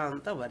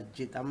దృష్టాంత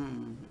వర్జితం.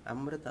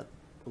 అమృత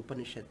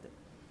ఉపనిషత్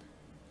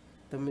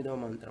 9వ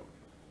మంత్రం.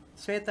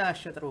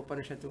 శ్వేతాశ్వతర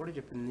ఉపనిషత్తు కూడా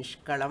చెప్పింది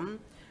నిష్కళం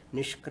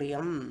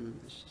నిష్క్రియం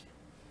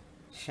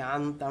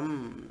శాంతం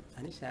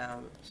అని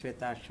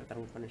శ్వేతాశ్వతర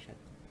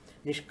ఉపనిషత్తు.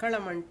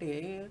 నిష్కళం అంటే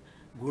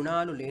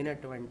గుణాలు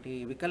లేనటువంటి,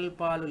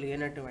 వికల్పాలు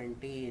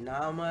లేనటువంటి,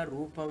 నామ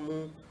రూపము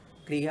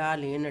క్రియా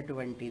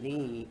లేనటువంటిది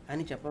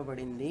అని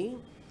చెప్పబడింది.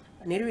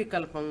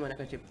 నిర్వికల్పం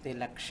కనుక చెప్తే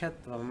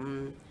లక్ష్యత్వం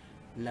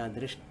నా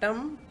దృష్టం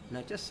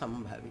నచ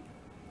సంభవి.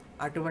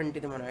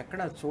 అటువంటిది మనం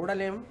ఎక్కడ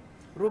చూడలేం.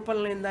 రూపం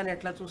లేని దాన్ని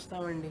ఎట్లా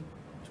చూస్తామండి?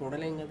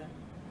 చూడలేం కదా.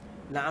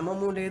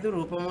 నామము లేదు,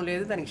 రూపము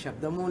లేదు, దానికి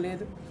శబ్దము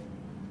లేదు,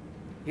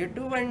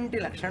 ఎటువంటి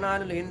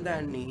లక్షణాలు లేని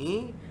దాన్ని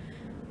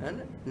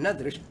నా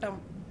దృష్టం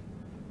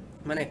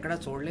మనం ఎక్కడ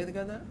చూడలేదు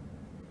కదా.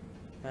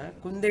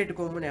 కుందేటి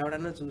కొమ్ముని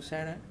ఎవడన్నా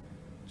చూశాడా?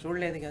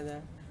 చూడలేదు కదా.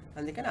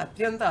 అందుకని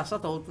అత్యంత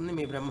అసత్ అవుతుంది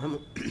మీ బ్రహ్మము.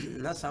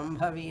 నా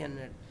సంభవి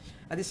అన్నాడు.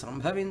 అది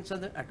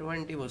సంభవించదు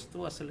అటువంటి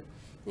వస్తువు అసలు.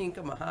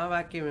 ఇంకా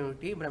మహావాక్యం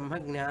ఏమిటి,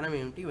 బ్రహ్మజ్ఞానం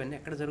ఏమిటి, ఇవన్నీ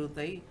ఎక్కడ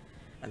జరుగుతాయి?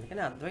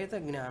 అందుకని అద్వైత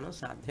జ్ఞానం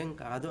సాధ్యం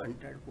కాదు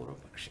అంటాడు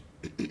పూర్వపక్షి.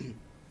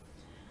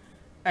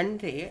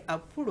 అంటే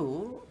అప్పుడు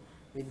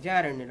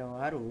విద్యారణ్యుల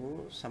వారు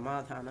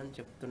సమాధానం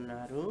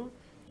చెప్తున్నారు.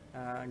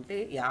 అంటే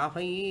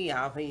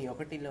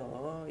 50-51లో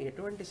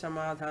ఎటువంటి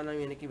సమాధానం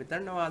ఈయనకి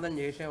వితండవాదం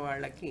చేసే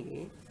వాళ్ళకి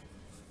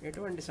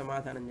ఎటువంటి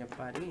సమాధానం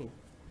చెప్పాలి?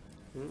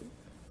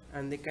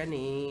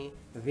 అందుకని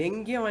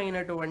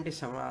వ్యంగ్యమైనటువంటి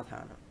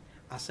సమాధానం.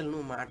 అసలు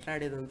నువ్వు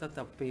మాట్లాడేదంతా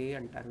తప్పే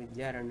అంటారు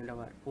విద్యారణ్యుల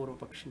వారు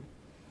పూర్వపక్షిని.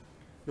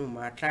 నువ్వు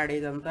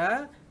మాట్లాడేదంతా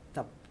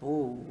తప్పు.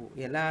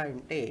 ఎలా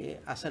అంటే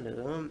అసలు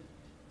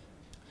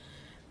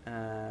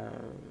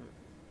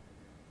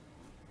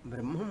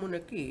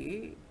బ్రహ్మమునకి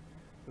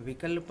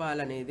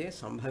వికల్పాలనేదే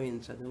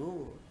సంభవించదు.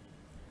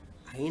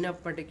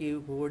 అయినప్పటికీ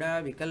కూడా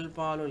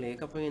వికల్పాలు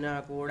లేకపోయినా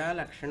కూడా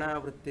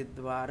లక్షణావృత్తి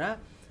ద్వారా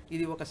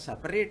ఇది ఒక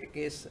సపరేట్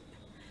కేసు.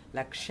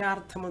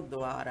 లక్ష్యార్థము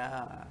ద్వారా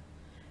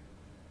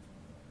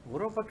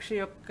పూర్వపక్షి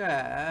యొక్క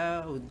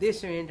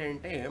ఉద్దేశం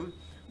ఏంటంటే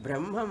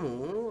బ్రహ్మము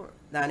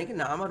దానికి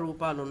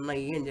నామరూపాలు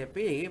ఉన్నాయి అని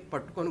చెప్పి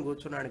పట్టుకొని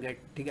కూర్చున్నాడు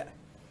గట్టిగా.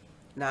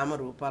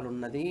 నామరూపాలు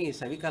ఉన్నది,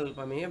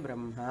 సవికల్పమే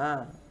బ్రహ్మ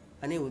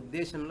అనే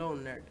ఉద్దేశంలో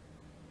ఉన్నాడు.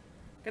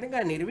 కనుక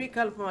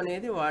నిర్వికల్పం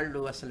అనేది వాళ్ళు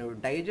అసలు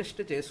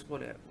డైజెస్ట్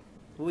చేసుకోలేరు,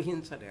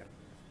 ఊహించలేరు.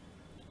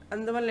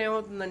 అందువల్ల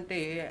ఏమవుతుందంటే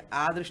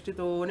ఆ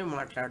దృష్టితోనే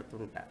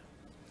మాట్లాడుతుంటారు.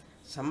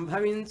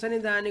 సంభవించని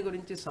దాని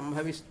గురించి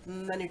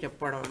సంభవిస్తుందని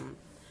చెప్పడం,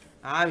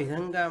 ఆ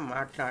విధంగా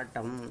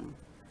మాట్లాడటం,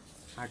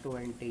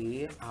 అటువంటి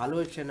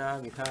ఆలోచన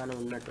విధానం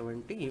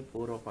ఉన్నటువంటి ఈ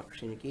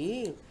పూర్వపక్షినికి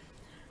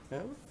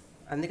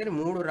అందుకని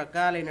 3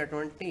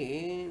 రకాలైనటువంటి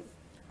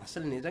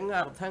అసలు నిజంగా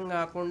అర్థం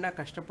కాకుండా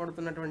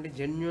కష్టపడుతున్నటువంటి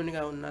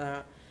జెన్యూన్గా ఉన్న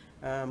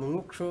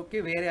ముముక్షుకి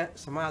వేరే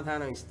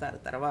సమాధానం ఇస్తారు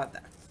తర్వాత.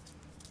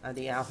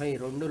 అది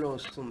 52లో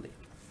వస్తుంది.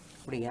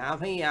 ఇప్పుడు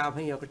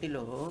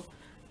 50-51లో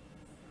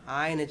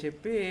ఆయన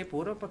చెప్పే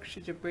పూర్వపక్షి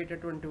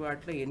చెప్పేటటువంటి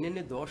వాటిలో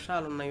ఎన్నెన్ని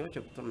దోషాలు ఉన్నాయో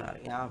చెప్తున్నారు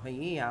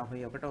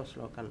 50-51వ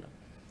శ్లోకంలో.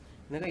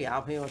 అనగా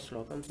 50వ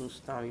శ్లోకం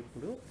చూస్తాం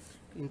ఇప్పుడు.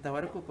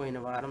 ఇంతవరకు పోయిన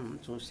వారం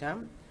చూసాం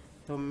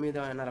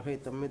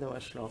 49వ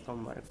శ్లోకం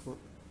వరకు.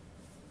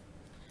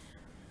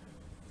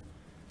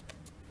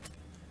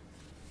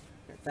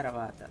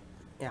 తర్వాత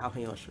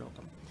 50వ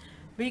శ్లోకం.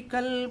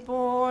 వికల్పో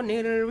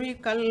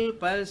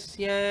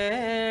నిర్వికల్పస్య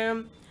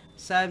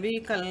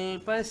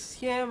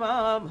సవికల్పస్య వా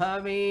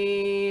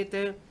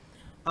భవేత్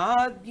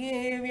ఆద్యే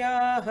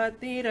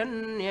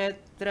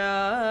వ్యాహతిరన్యత్ర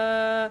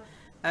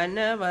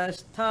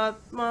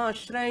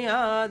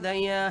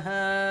అనవస్థాత్మాశ్రయాదయః.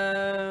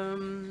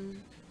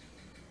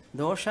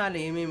 దోషాలు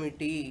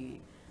ఏమేమిటి?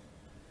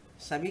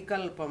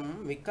 సవికల్పం,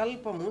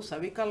 వికల్పము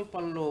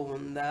సవికల్పంలో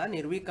ఉందా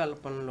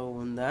నిర్వికల్పంలో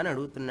ఉందా అని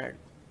అడుగుతున్నాడు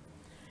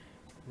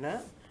నా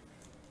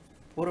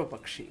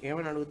పూర్వపక్షి.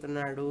 ఏమని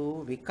అడుగుతున్నాడు?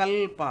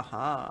 వికల్ప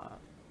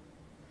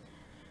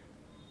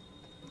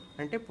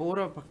అంటే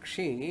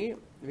పూర్వపక్షి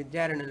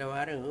విద్యారణ్యుల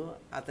వారు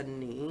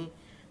అతన్ని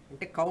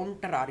అంటే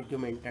కౌంటర్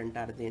ఆర్గ్యుమెంట్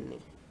అంటారు దీన్ని.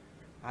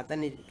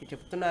 అతనికి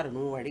చెప్తున్నారు,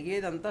 నువ్వు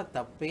అడిగేదంతా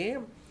తప్పే,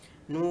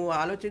 నువ్వు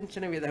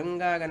ఆలోచించిన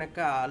విధంగా గనక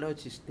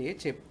ఆలోచిస్తే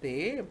చెప్తే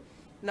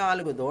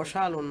 4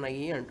 దోషాలు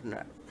ఉన్నాయి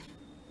అంటున్నారు.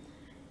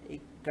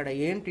 ఇక్కడ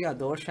ఏంటి ఆ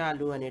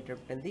దోషాలు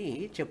అనేటటువంటిది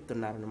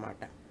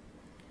చెప్తున్నారన్నమాట.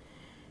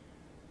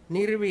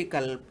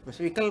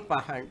 వికల్ప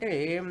అంటే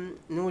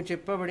నువ్వు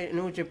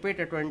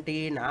చెప్పేటటువంటి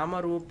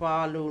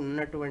నామరూపాలు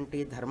ఉన్నటువంటి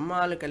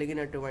ధర్మాలు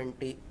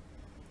కలిగినటువంటి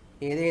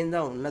ఏదైనా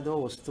ఉన్నదో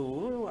వస్తువు,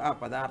 ఆ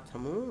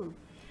పదార్థము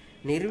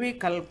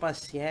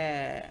నిర్వికల్పస్య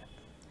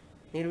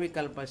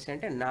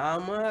అంటే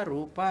నామ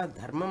రూప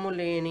ధర్మము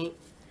లేని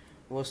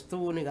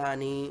వస్తువుని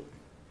కానీ,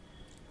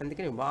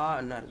 అందుకని వా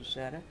అన్నారు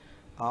చూసారా,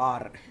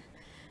 ఆర్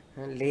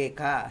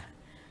లేక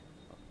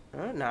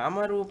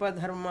నామరూప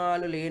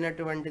ధర్మాలు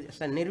లేనటువంటి.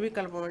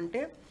 నిర్వికల్పం అంటే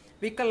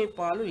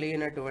వికల్పాలు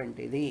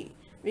లేనటువంటిది.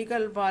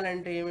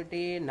 వికల్పాలంటే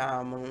ఏమిటి?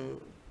 నామం,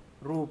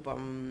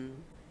 రూపం.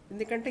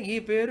 ఎందుకంటే ఈ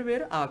పేరు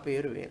వేరు, ఆ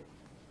పేరు వేరు,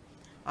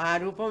 ఆ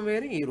రూపం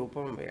వేరు, ఈ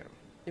రూపం వేరు,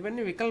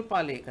 ఇవన్నీ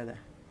వికల్పాలే కదా.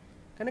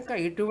 కనుక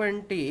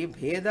ఇటువంటి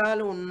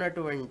భేదాలు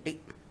ఉన్నటువంటి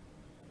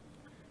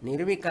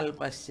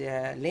నిర్వికల్పస్య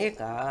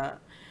లేక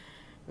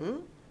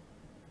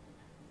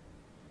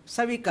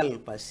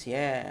సవికల్పస్య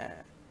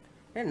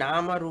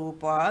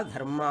నామరూప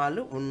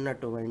ధర్మాలు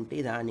ఉన్నటువంటి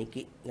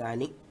దానికి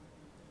కానీ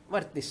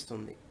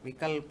వర్తిస్తుంది.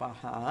 వికల్ప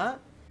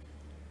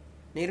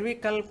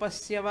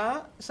నిర్వికల్పస్య వా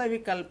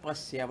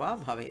సవికల్పస్య వా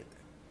భవేత్.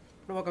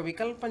 ఇప్పుడు ఒక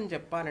వికల్పం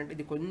చెప్పాలంటే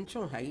ఇది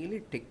కొంచెం హైలీ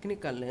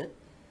టెక్నికల్,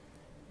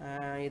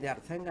 ఇది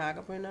అర్థం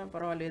కాకపోయినా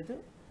పర్వాలేదు.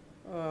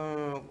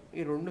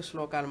 ఈ 2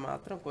 శ్లోకాలు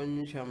మాత్రం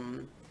కొంచెం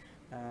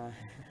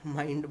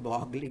మైండ్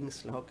బాగ్లింగ్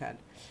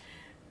శ్లోకాలు.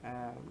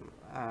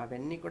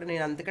 అవన్నీ కూడా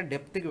నేను అంతగా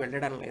డెప్త్కి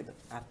వెళ్ళడం లేదు,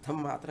 అర్థం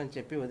మాత్రం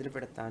చెప్పి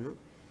వదిలిపెడతాను.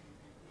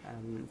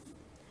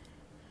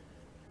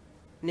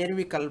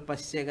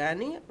 నిర్వికల్పస్య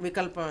కానీ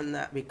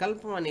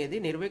వికల్పం అనేది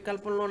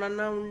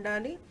నిర్వికల్పంలోనన్నా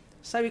ఉండాలి,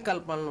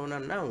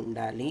 సవికల్పంలోనన్నా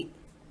ఉండాలి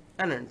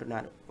అని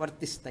అంటున్నారు.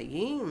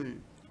 వర్తిస్తాయి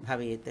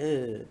భవేత్.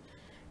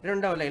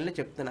 2వ లైన్లో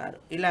చెప్తున్నారు,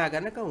 ఇలా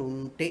గనక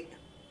ఉంటే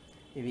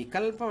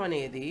వికల్పం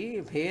అనేది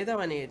భేదం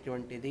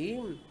అనేటువంటిది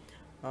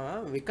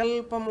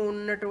వికల్పము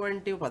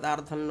ఉన్నటువంటి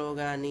పదార్థంలో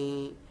కానీ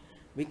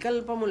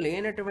వికల్పము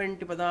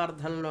లేనటువంటి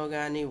పదార్థంలో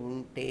కానీ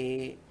ఉంటే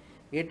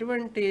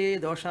ఎటువంటి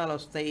దోషాలు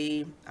వస్తాయి?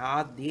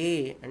 ఆద్యే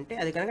అంటే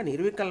అది కనుక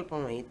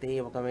నిర్వికల్పం అయితే,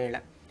 ఒకవేళ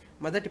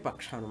మొదటి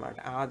పక్షం అన్నమాట.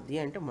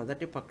 ఆద్య అంటే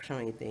మొదటి పక్షం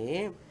అయితే,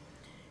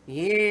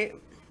 ఏ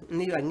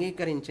నీవు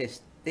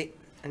అంగీకరించేస్తే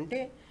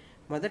అంటే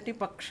మొదటి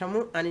పక్షము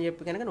అని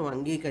చెప్పి కనుక నువ్వు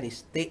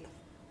అంగీకరిస్తే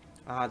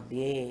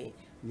ఆద్యే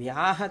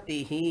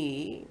వ్యాహతి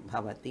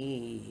భవతి.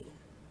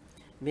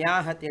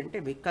 వ్యాహతి అంటే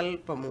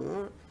వికల్పము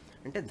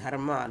అంటే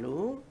ధర్మాలు,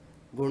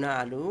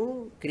 గుణాలు,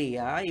 క్రియ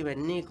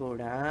ఇవన్నీ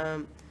కూడా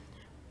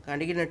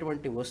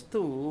అడిగినటువంటి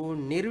వస్తువు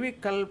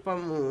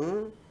నిర్వికల్పము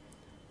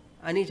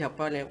అని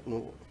చెప్పలేవు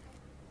నువ్వు.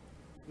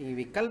 ఈ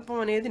వికల్పం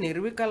అనేది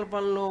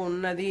నిర్వికల్పంలో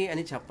ఉన్నది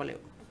అని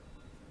చెప్పలేవు.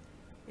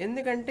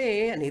 ఎందుకంటే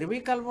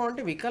నిర్వికల్పం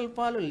అంటే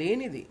వికల్పాలు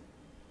లేనిది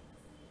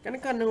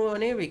కనుక నువ్వు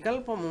అనే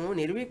వికల్పము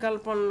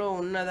నిర్వికల్పంలో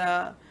ఉన్నదా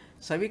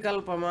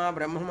సవికల్పమా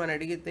బ్రహ్మం అని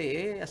అడిగితే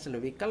అసలు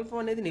వికల్పం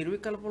అనేది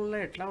నిర్వికల్పంలో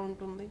ఎట్లా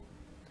ఉంటుంది?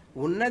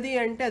 ఉన్నది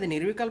అంటే అది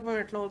నిర్వికల్పం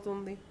ఎట్లా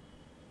అవుతుంది?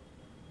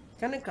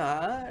 కనుక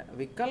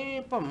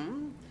వికల్పం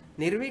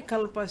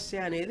నిర్వికల్పస్య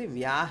అనేది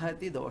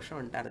వ్యాహతి దోషం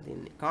అంటారు.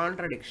 దీన్ని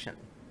కాంట్రడిక్షన్,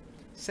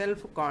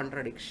 సెల్ఫ్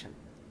కాంట్రడిక్షన్.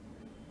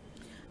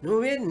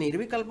 నువ్వే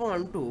నిర్వికల్పం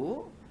అంటూ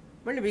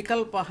మళ్ళీ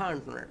వికల్ప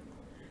అంటున్నాడు.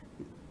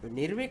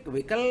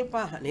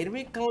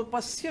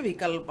 నిర్వికల్పస్య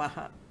వికల్ప,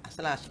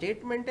 అసలు ఆ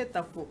స్టేట్మెంటే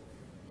తప్పు.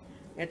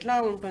 ఎట్లా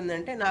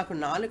ఉంటుందంటే నాకు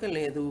నాలుక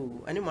లేదు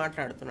అని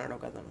మాట్లాడుతున్నాడు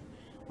ఒకతను.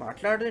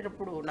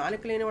 మాట్లాడేటప్పుడు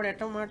నాలుక లేనివాడు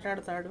ఎట్లా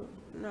మాట్లాడతాడు?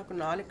 నాకు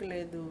నాలుక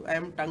లేదు,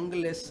 ఐఎమ్ టంగ్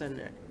లెస్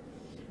అన్నాడు.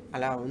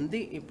 అలా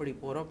ఉంది ఇప్పుడు ఈ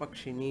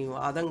పూర్వపక్షిని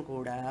వాదం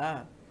కూడా.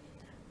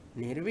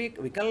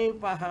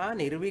 వికల్ప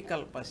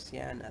నిర్వికల్పస్య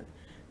అన్నది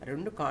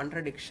 2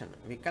 కాంట్రడిక్షన్.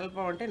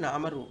 వికల్పం అంటే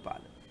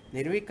నామరూపాలు,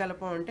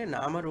 నిర్వికల్పం అంటే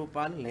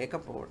నామరూపాలు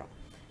లేకపోవడం.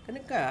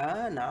 కనుక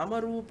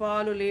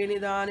నామరూపాలు లేని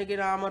దానికి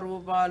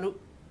నామరూపాలు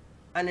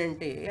అని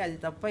అంటే అది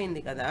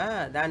తప్పైంది కదా.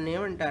 దాన్ని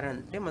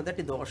ఏమంటారంటే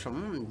మొదటి దోషం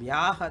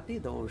వ్యాహతి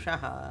దోష.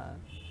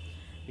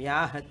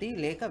 వ్యాహతి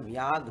లేక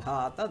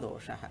వ్యాఘాత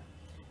దోష.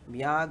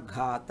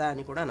 వ్యాఘాత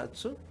అని కూడా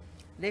అనొచ్చు,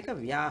 లేక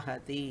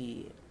వ్యాహతి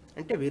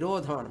అంటే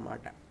విరోధం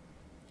అన్నమాట.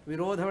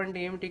 విరోధం అంటే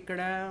ఏమిటి?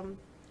 ఇక్కడ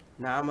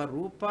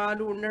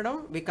నామరూపాలు ఉండడం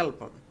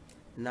వికల్పం,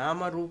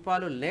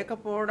 నామరూపాలు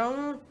లేకపోవడం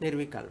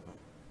నిర్వికల్పం.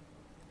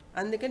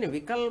 అందుకని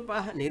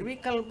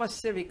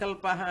నిర్వికల్పస్య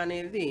వికల్ప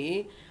అనేది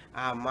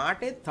ఆ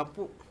మాటే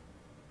తప్పు.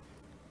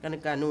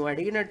 కనుక నువ్వు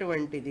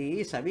అడిగినటువంటిది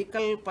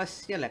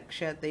సవికల్పస్య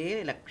లక్ష్యతే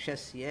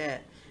లక్ష్యస్య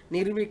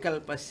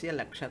నిర్వికల్పస్య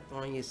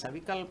లక్ష్యత్వం. ఈ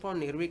సవికల్పం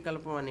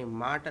నిర్వికల్పం అనే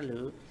మాటలు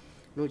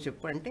నువ్వు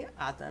చెప్పు అంటే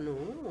అతను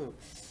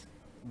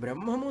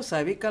బ్రహ్మము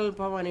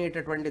సవికల్పం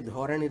అనేటటువంటి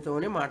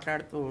ధోరణితోనే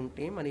మాట్లాడుతూ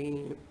ఉంటే మరి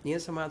ఏ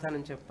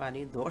సమాధానం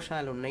చెప్పాలి?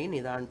 దోషాలు ఉన్నాయి నీ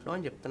దాంట్లో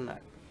అని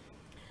చెప్తున్నారు.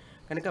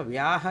 కనుక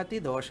వ్యాహతి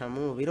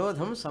దోషము,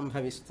 విరోధం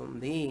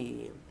సంభవిస్తుంది.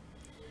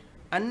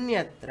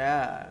 అన్యత్ర,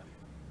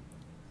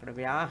 ఇక్కడ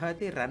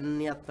వ్యాహతి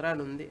రన్యత్ర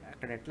అని ఉంది,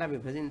 అక్కడ ఎట్లా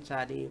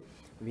విభజించాలి?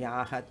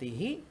 వ్యాహతి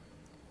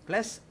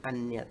ప్లస్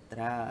అన్యత్ర.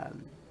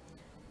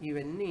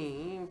 ఇవన్నీ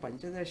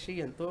పంచదశి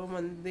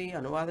ఎంతోమంది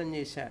అనువాదం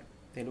చేశారు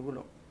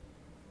తెలుగులో.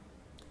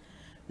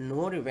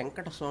 నోరి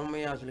వెంకట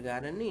సోమయాజులు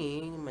గారని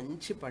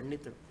మంచి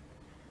పండితుడు,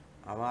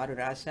 వారు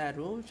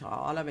రాశారు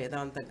చాలా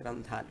వేదాంత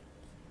గ్రంథాలు.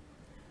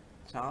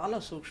 చాలా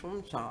సూక్ష్మం,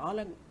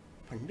 చాలా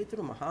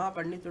పండితుడు,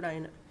 మహాపండితుడు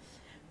ఆయన.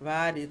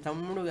 వారి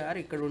తమ్ముడు గారు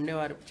ఇక్కడ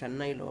ఉండేవారు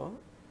చెన్నైలో.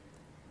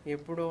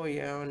 ఎప్పుడో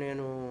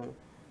నేను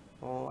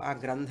ఆ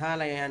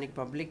గ్రంథాలయానికి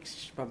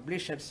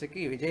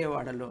పబ్లిషర్స్కి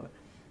విజయవాడలో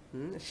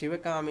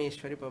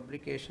శివకామేశ్వరి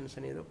పబ్లికేషన్స్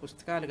అనేదో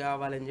పుస్తకాలు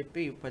కావాలని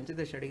చెప్పి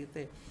పంచదశ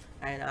అడిగితే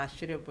ఆయన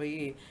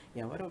ఆశ్చర్యపోయి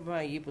ఎవరబ్బా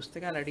ఈ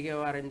పుస్తకాలు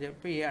అడిగేవారని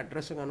చెప్పి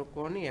అడ్రస్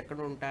కనుక్కొని ఎక్కడ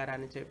ఉంటారా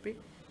అని చెప్పి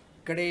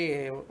ఇక్కడే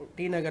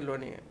టీ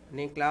నగర్లోనే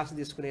నేను క్లాస్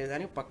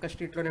తీసుకునేదాన్ని పక్క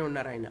స్ట్రీట్లోనే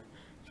ఉన్నారు ఆయన.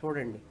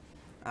 చూడండి,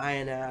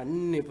 ఆయన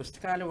అన్ని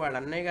పుస్తకాలు వాళ్ళ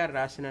అన్నయ్య గారు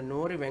రాసిన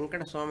నోరి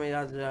వెంకట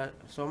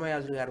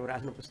సోమయాజు గారు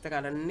రాసిన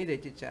పుస్తకాలన్నీ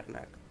తెచ్చిచ్చారు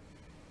నాకు.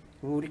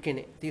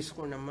 ఊరికేనే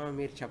తీసుకోండి అమ్మా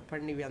మీరు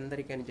చెప్పండి ఇవి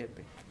అందరికీ అని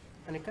చెప్పి.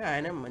 కనుక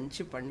ఆయన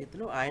మంచి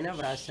పండితులు. ఆయన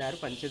వ్రాశారు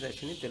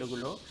పంచదశిని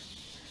తెలుగులో.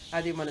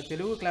 అది మన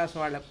తెలుగు క్లాస్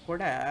వాళ్ళకు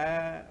కూడా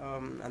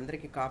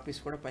అందరికీ కాపీస్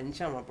కూడా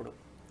పంచాము అప్పుడు.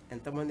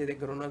 ఎంతమంది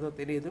దగ్గర ఉన్నదో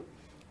తెలియదు,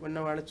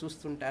 ఉన్నవాళ్ళు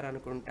చూస్తుంటారు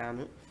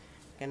అనుకుంటాను.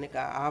 కనుక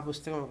ఆ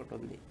పుస్తకం ఒకటి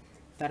ఉంది.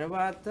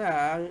 తర్వాత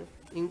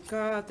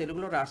ఇంకా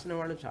తెలుగులో రాసిన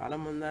వాళ్ళు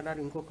చాలామంది ఉన్నారు.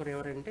 ఇంకొకరు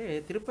ఎవరంటే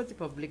తిరుపతి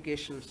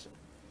పబ్లికేషన్స్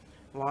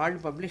వాళ్ళు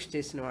పబ్లిష్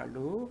చేసిన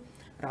వాళ్ళు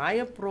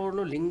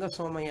రాయప్రోలు లింగ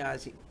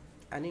సోమయాజి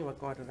అని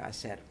ఒకరు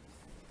రాశారు.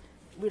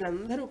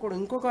 వీళ్ళందరూ కూడా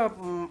ఇంకొక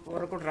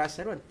ఒకరు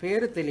రాశారు, అది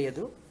పేరు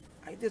తెలియదు.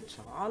 అయితే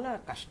చాలా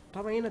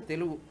కష్టమైన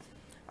తెలుగు,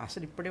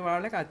 అసలు ఇప్పటి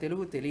వాళ్ళకి ఆ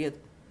తెలుగు తెలియదు.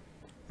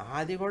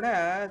 అది కూడా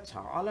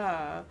చాలా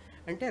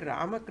అంటే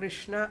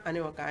రామకృష్ణ అని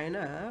ఒక ఆయన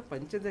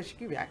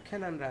పంచదశికి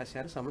వ్యాఖ్యానాన్ని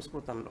రాశారు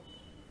సంస్కృతంలో.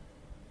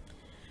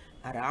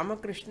 ఆ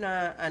రామకృష్ణ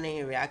అనే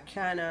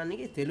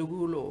వ్యాఖ్యానానికి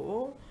తెలుగులో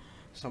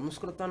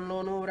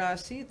సంస్కృతంలోనూ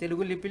వ్రాసి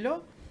తెలుగు లిపిలో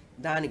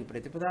దానికి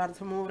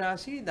ప్రతిపదార్థము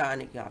వ్రాసి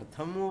దానికి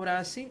అర్థము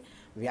వ్రాసి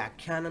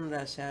వ్యాఖ్యానం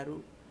రాశారు.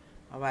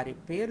 వారి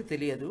పేరు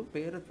తెలియదు,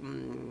 పేరు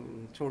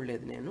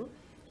చూడలేదు నేను.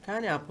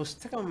 కానీ ఆ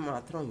పుస్తకం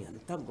మాత్రం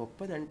ఎంత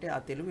గొప్పదంటే ఆ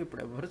తెలుగు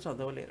ఇప్పుడు ఎవరు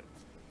చదవలేరు.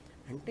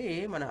 అంటే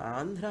మన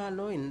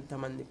ఆంధ్రాలో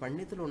ఇంతమంది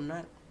పండితులు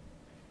ఉన్నారు.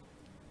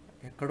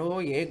 ఎక్కడో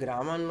ఏ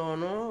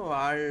గ్రామంలోనో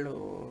వాళ్ళు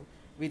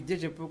విద్య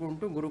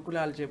చెప్పుకుంటూ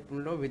గురుకులాలు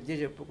చెప్పులో విద్య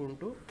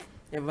చెప్పుకుంటూ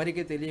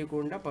ఎవరికి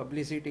తెలియకుండా,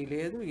 పబ్లిసిటీ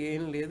లేదు,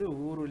 ఏం లేదు,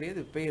 ఊరు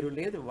లేదు, పేరు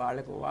లేదు,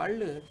 వాళ్ళకు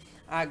వాళ్ళు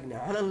ఆ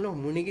జ్ఞానంలో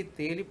మునిగి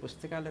తేలి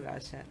పుస్తకాలు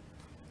రాశారు.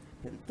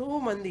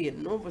 ఎంతోమంది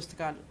ఎన్నో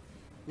పుస్తకాలు.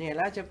 నేను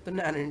ఎలా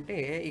చెప్తున్నానంటే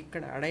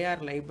ఇక్కడ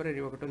అడయార్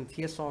లైబ్రరీ ఒకటి ఉంది,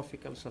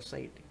 థియోసాఫికల్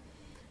సొసైటీ.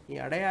 ఈ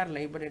అడయార్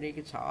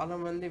లైబ్రరీకి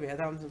చాలామంది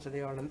వేదాంతం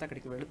చదివే వాళ్ళంతా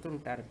అక్కడికి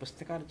వెళుతుంటారు.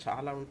 పుస్తకాలు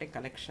చాలా ఉంటాయి,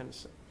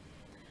 కలెక్షన్స్.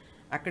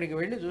 అక్కడికి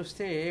వెళ్ళి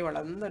చూస్తే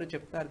వాళ్ళందరూ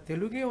చెప్తారు,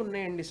 తెలుగే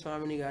ఉన్నాయండి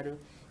స్వామిని గారు,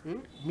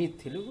 మీ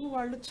తెలుగు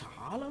వాళ్ళు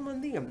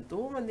చాలామంది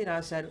ఎంతోమంది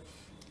రాశారు,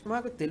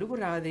 మాకు తెలుగు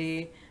రాదే,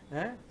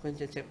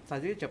 కొంచెం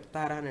చదివి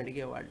చెప్తారా అని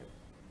అడిగేవాళ్ళు.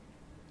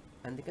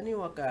 అందుకని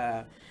ఒక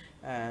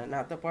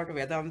నాతో పాటు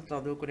వేదాంతం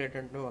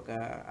చదువుకునేటట్టు ఒక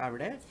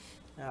ఆవిడ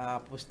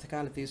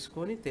పుస్తకాలు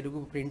తీసుకొని తెలుగు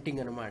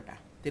ప్రింటింగ్ అనమాట,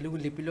 తెలుగు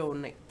లిపిలో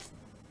ఉన్నాయి.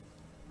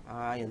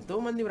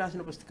 ఎంతోమంది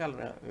వ్రాసిన పుస్తకాలు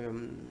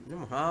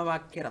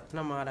మహావాక్య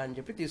రత్నమాల అని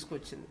చెప్పి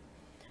తీసుకొచ్చింది.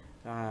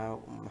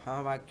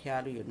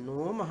 మహావాక్యాలు, ఎన్నో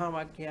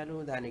మహావాక్యాలు,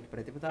 దానికి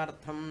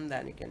ప్రతిపదార్థం,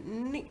 దానికి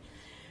అన్నీ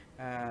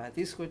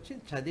తీసుకొచ్చి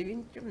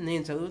చదివించి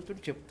నేను చదువుతూ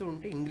చెప్తూ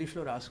ఉంటే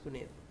ఇంగ్లీష్లో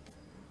రాసుకునేది.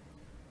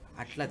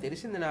 అట్లా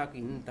తెలిసింది నాకు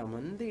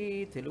ఇంతమంది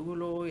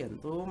తెలుగులో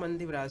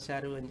ఎంతోమంది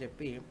వ్రాశారు అని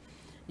చెప్పి.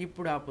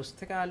 ఇప్పుడు ఆ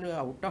పుస్తకాలు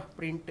అవుట్ ఆఫ్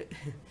ప్రింట్,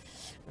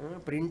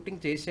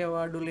 ప్రింటింగ్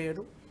చేసేవాళ్ళు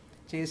లేరు,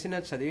 చేసిన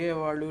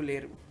చదివేవాళ్ళు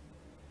లేరు.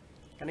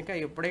 కనుక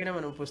ఎప్పుడైనా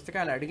మనం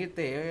పుస్తకాలు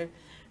అడిగితే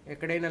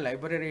ఎక్కడైనా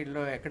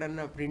లైబ్రరీలో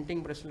ఎక్కడన్నా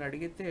ప్రింటింగ్ ప్రెస్లు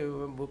అడిగితే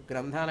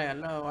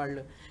గ్రంథాలయాల్లో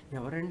వాళ్ళు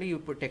ఎవరండి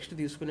ఇప్పుడు టెక్స్ట్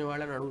తీసుకునే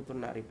వాళ్ళని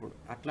అడుగుతున్నారు. ఇప్పుడు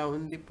అట్లా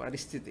ఉంది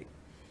పరిస్థితి.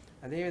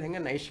 అదేవిధంగా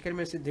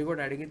నైష్కర్మ్య సిద్ధి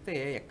కూడా అడిగితే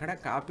ఎక్కడ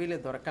కాపీలే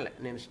దొరకలే.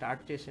 నేను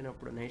స్టార్ట్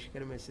చేసినప్పుడు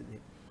నైష్కర్మ్య సిద్ధి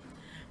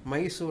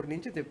మైసూర్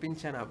నుంచి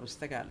తెప్పించాను ఆ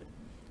పుస్తకాలు.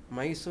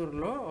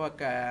 మైసూర్లో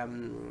ఒక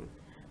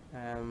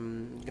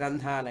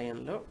గ్రంథాలయం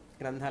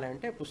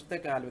అంటే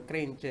పుస్తకాలు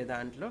విక్రయించే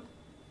దాంట్లో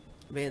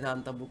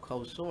వేదాంత బుక్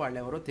హౌస్ వాళ్ళు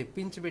ఎవరో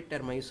తెప్పించి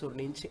పెట్టారు మైసూర్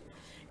నుంచి.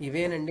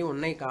 ఇవేనండి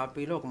ఉన్నాయి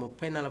కాపీలు, ఒక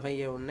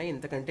 30-40 ఉన్నాయి,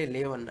 ఇంతకంటే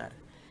లేవన్నారు.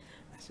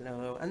 అసలు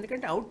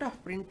అందుకంటే అవుట్ ఆఫ్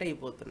ప్రింట్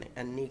అయిపోతున్నాయి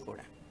అన్నీ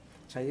కూడా.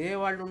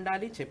 చదివేవాళ్ళు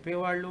ఉండాలి,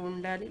 చెప్పేవాళ్ళు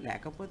ఉండాలి,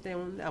 లేకపోతే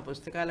ఏముంది, ఆ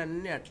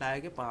పుస్తకాలన్నీ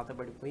అట్లాగే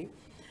పాతబడిపోయి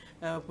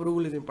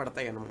పురుగులు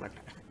పడతాయి అన్నమాట.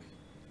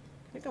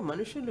 ఇక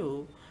మనుషులు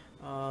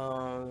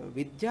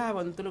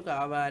విద్యావంతులు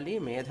కావాలి,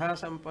 మేధా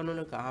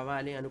సంపన్నులు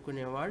కావాలి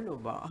అనుకునేవాళ్ళు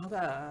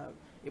బాగా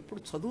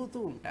ఎప్పుడు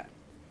చదువుతూ ఉంటారు.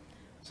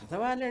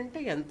 చదవాలి అంటే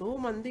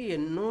ఎంతోమంది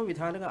ఎన్నో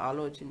విధాలుగా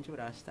ఆలోచించి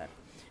వ్రాస్తారు.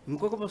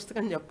 ఇంకొక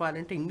పుస్తకం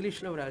చెప్పాలంటే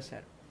ఇంగ్లీష్లో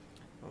వ్రాశారు.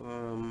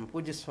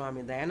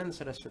 పూజ్యస్వామి దయానంద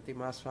సరస్వతి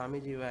మా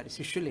స్వామీజీ వారి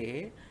శిష్యులే.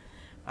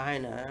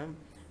 ఆయన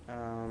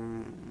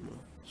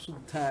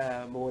శుద్ధ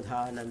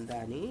బోధానంద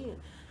అని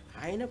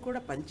ఆయన కూడా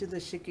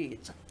పంచదశికి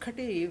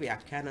చక్కటి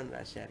వ్యాఖ్యానం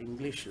రాశారు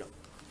ఇంగ్లీష్లో.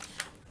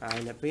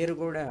 ఆయన పేరు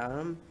కూడా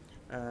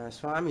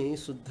స్వామి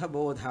శుద్ధ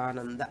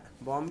బోధానంద,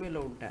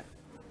 బాంబేలో ఉంటారు.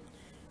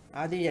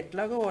 అది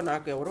ఎట్లాగో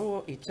నాకు ఎవరో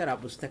ఇచ్చారు ఆ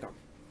పుస్తకం.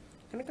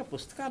 కనుక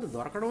పుస్తకాలు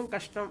దొరకడం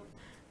కష్టం.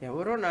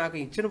 ఎవరో నాకు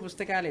ఇచ్చిన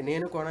పుస్తకాలే,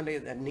 నేను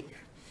కొనలేదు అన్నీ.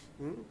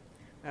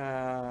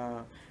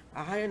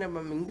 ఆయన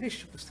ఇంగ్లీష్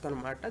పుస్తకం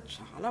అన్నమాట,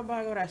 చాలా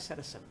బాగా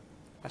రాశారు. అసలు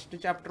ఫస్ట్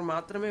చాప్టర్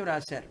మాత్రమే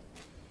రాశారు.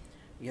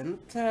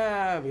 ఎంత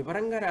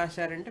వివరంగా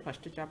రాశారంటే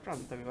ఫస్ట్ చాప్టర్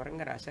అంత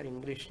వివరంగా రాశారు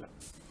ఇంగ్లీష్లో.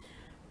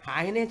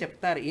 ఆయనే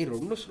చెప్తారు ఈ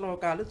 2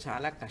 శ్లోకాలు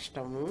చాలా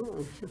కష్టము,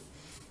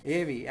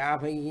 ఏవి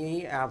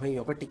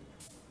 50-51.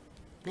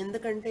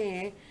 ఎందుకంటే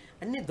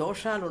అన్ని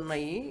దోషాలు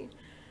ఉన్నాయి.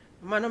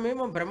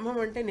 మనమేమో బ్రహ్మం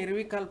అంటే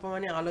నిర్వికల్పం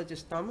అని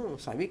ఆలోచిస్తాము,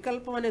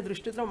 సవికల్పం అనే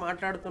దృష్టితో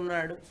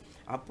మాట్లాడుతున్నాడు.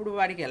 అప్పుడు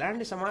వారికి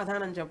ఎలాంటి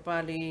సమాధానం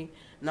చెప్పాలి?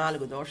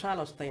 4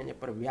 దోషాలు వస్తాయని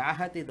చెప్పారు.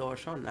 వ్యాహతి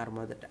దోషం అన్నారు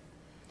మొదట,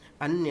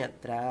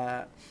 అన్యత్ర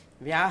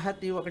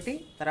వ్యాహతి ఒకటి,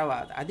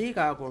 తర్వాత అది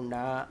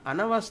కాకుండా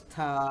అనవస్థ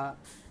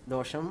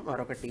దోషం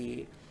మరొకటి,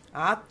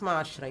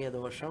 ఆత్మాశ్రయ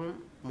దోషం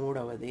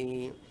మూడవది,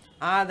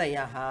 ఆదయ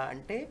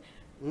అంటే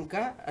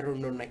ఇంకా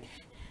రెండు ఉన్నాయి.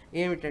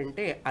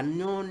 ఏమిటంటే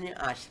అన్యోన్య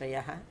ఆశ్రయ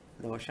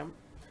దోషం,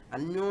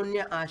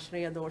 అన్యోన్య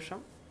ఆశ్రయ దోషం,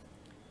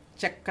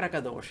 చక్రక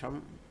దోషం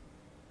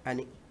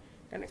అని.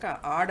 కనుక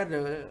ఆర్డర్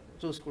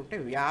చూసుకుంటే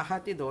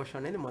వ్యాహతి దోషం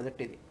అనేది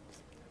మొదటిది,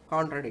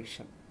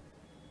 కాంట్రడిక్షన్.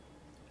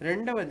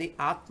 రెండవది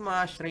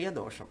ఆత్మాశ్రయ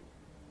దోషం.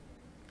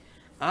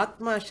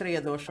 ఆత్మాశ్రయ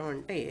దోషం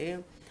అంటే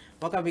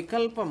ఒక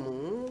వికల్పము,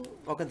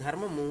 ఒక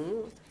ధర్మము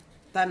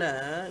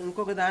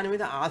ఇంకొక దాని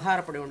మీద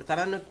ఆధారపడి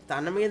ఉండడం,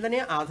 తన మీదనే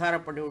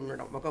ఆధారపడి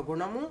ఉండడం, ఒక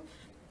గుణము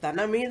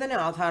తన మీదనే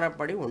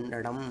ఆధారపడి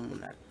ఉండడం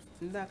అన్నారు.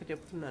 ఇందాక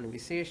చెప్తున్నాను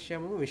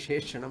విశేషము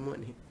విశేషణము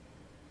అని.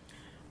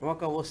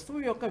 ఒక వస్తువు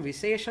యొక్క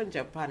విశేషం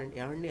చెప్పాలండి,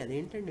 ఏమండి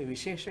అదేంటండి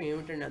విశేషం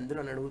ఏమిటండి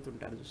అందులో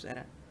అడుగుతుంటారు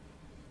చూసారా.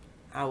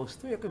 ఆ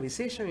వస్తువు యొక్క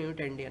విశేషం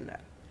ఏమిటండి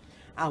అన్నారు.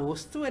 ఆ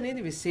వస్తువు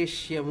అనేది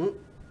విశేష్యము,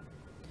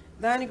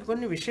 దానికి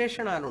కొన్ని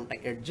విశేషణాలు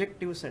ఉంటాయి,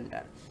 అడ్జెక్టివ్స్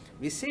అంటారు.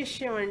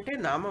 విశేష్యం అంటే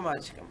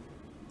నామవాచకం,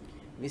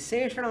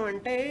 విశేషణం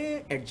అంటే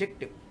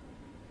అడ్జెక్టివ్.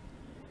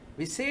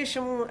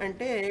 విశేషము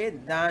అంటే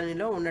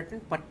దానిలో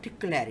ఉన్నటువంటి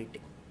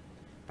పర్టిక్యులారిటీ.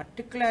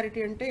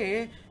 పర్టిక్యులారిటీ అంటే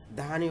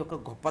దాని యొక్క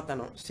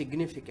గొప్పతనం,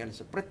 సిగ్నిఫికెన్స్,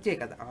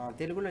 ప్రత్యేకత.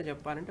 తెలుగులో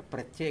చెప్పాలంటే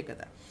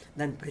ప్రత్యేకత.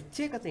 దాని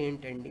ప్రత్యేకత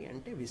ఏంటండి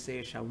అంటే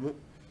విశేషము.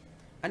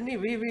 అన్నీ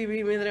వి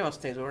మీదనే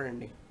వస్తాయి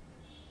చూడండి.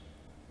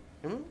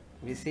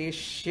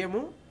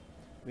 విశేష్యము,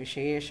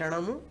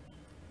 విశేషణము,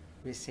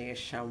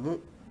 విశేషము.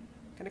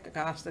 కనుక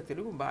కాస్త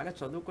తెలుగు బాగా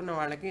చదువుకున్న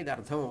వాళ్ళకి ఇది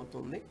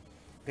అర్థమవుతుంది.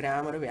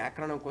 గ్రామర్,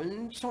 వ్యాకరణం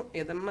కొంచెం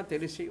ఏదన్నా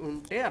తెలిసి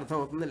ఉంటే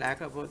అర్థమవుతుంది,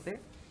 లేకపోతే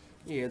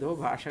ఏదో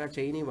భాషగా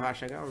చైనీ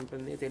భాషగా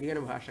ఉంటుంది,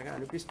 తెలియని భాషగా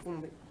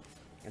అనిపిస్తుంది.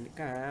 కనుక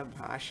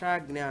భాషా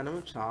జ్ఞానం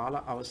చాలా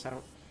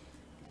అవసరం.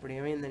 ఇప్పుడు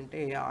ఏమైందంటే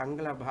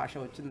ఆంగ్ల భాష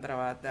వచ్చిన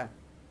తర్వాత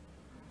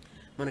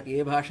మనకు ఏ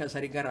భాష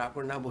సరిగ్గా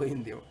రాకుండా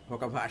పోయింది,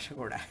 ఒక భాష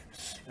కూడా.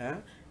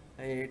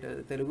 ఇటు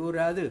తెలుగు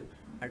రాదు,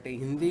 అటు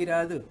హిందీ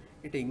రాదు,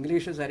 ఇటు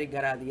ఇంగ్లీషు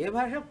సరిగ్గా రాదు, ఏ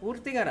భాష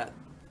పూర్తిగా రాదు.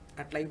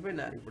 అట్లా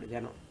అయిపోయినారు ఇప్పుడు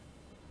జనం.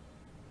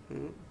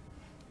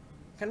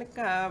 కనుక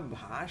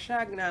భాషా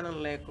జ్ఞానం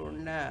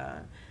లేకుండా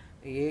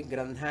ఏ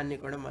గ్రంథాన్ని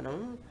కూడా మనం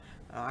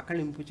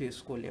ఆకళింపు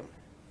చేసుకోలేము.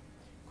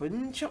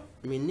 కొంచెం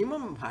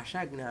మినిమం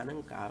భాషా జ్ఞానం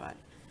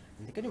కావాలి.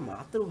 అందుకని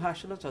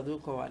మాతృభాషలో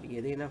చదువుకోవాలి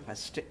ఏదైనా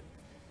ఫస్ట్.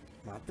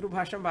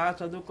 మాతృభాష బాగా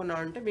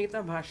చదువుకున్నామంటే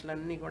మిగతా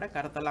భాషలన్నీ కూడా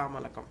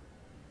కరతలామలకం.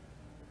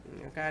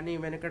 కానీ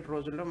వెనకటి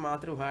రోజుల్లో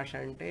మాతృభాష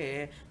అంటే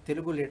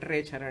తెలుగు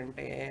లిటరేచర్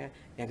అంటే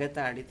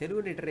ఎగతాళి.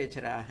 తెలుగు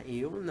లిటరేచరా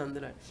ఏముంది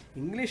అందులో?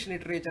 ఇంగ్లీష్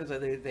లిటరేచర్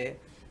చదివితే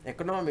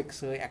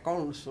ఎకనామిక్స్,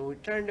 అకౌంట్స్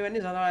ఇట్లాంటివన్నీ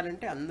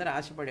చదవాలంటే అందరూ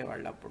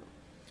ఆశపడేవాళ్ళు అప్పుడు.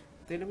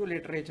 తెలుగు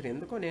లిటరేచర్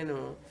ఎందుకో నేను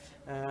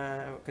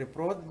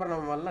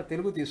ప్రోద్బలం వల్ల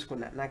తెలుగు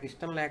తీసుకున్నా. నాకు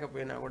ఇష్టం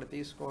లేకపోయినా కూడా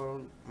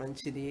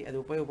మంచిది, అది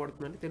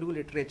ఉపయోగపడుతుందని తెలుగు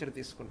లిటరేచర్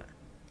తీసుకున్నా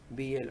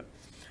బిఏలో.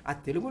 ఆ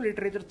తెలుగు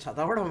లిటరేచర్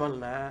చదవడం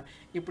వలన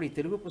ఇప్పుడు ఈ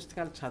తెలుగు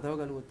పుస్తకాలు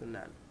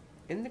చదవగలుగుతున్నాను.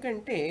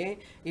 ఎందుకంటే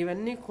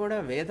ఇవన్నీ కూడా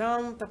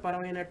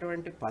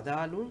వేదాంతపరమైనటువంటి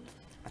పదాలు,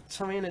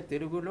 అచ్చమైన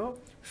తెలుగులో,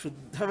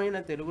 శుద్ధమైన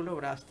తెలుగులో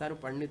వ్రాస్తారు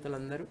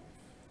పండితులందరూ.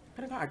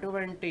 కనుక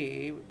అటువంటి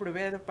ఇప్పుడు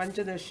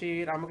పంచదశి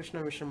రామకృష్ణ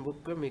మిషన్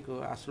బుక్ మీకు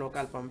ఆ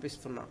శ్లోకాలు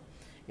పంపిస్తున్నాం.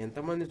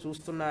 ఎంతమంది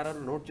చూస్తున్నారో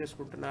నోట్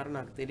చేసుకుంటున్నారో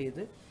నాకు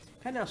తెలియదు,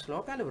 కానీ ఆ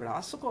శ్లోకాలు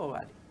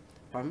వ్రాసుకోవాలి.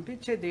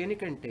 పంపించే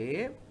దేనికంటే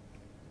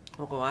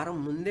ఒక వారం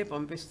ముందే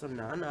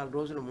పంపిస్తున్నా, 4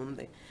 రోజుల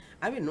ముందే.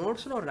 అవి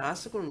నోట్స్లో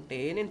రాసుకుంటే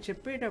నేను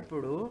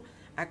చెప్పేటప్పుడు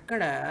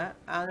అక్కడ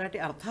అలాంటి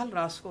అర్థాలు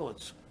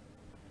రాసుకోవచ్చు.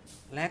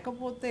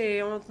 లేకపోతే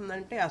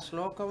ఏమవుతుందంటే ఆ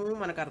శ్లోకము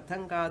మనకు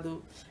అర్థం కాదు,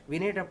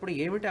 వినేటప్పుడు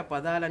ఏమిటి ఆ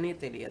పదాలని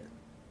తెలియదు.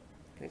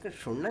 కనుక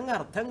క్షుణ్ణంగా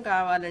అర్థం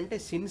కావాలంటే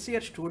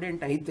సిన్సియర్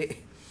స్టూడెంట్ అయితే,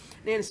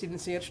 నేను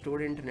సిన్సియర్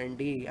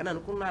స్టూడెంట్నండి అని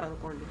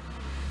అనుకున్నారనుకోండి,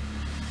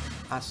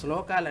 ఆ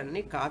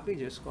శ్లోకాలన్నీ కాపీ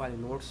చేసుకోవాలి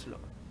నోట్స్లో.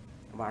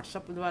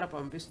 వాట్సాప్ ద్వారా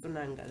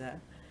పంపిస్తున్నాం కదా,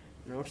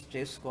 నోట్స్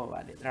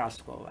చేసుకోవాలి,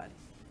 రాసుకోవాలి.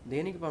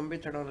 దేనికి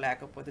పంపించడం?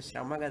 లేకపోతే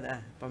శ్రమ కదా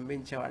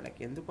పంపించే వాళ్ళకి.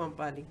 ఎందుకు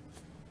పంపాలి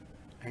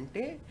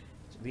అంటే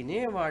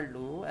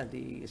వినేవాళ్ళు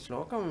అది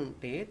శ్లోకం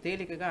ఉంటే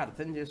తేలికగా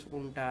అర్థం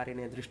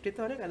చేసుకుంటారనే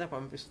దృష్టితోనే కదా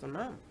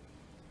పంపిస్తున్నాం.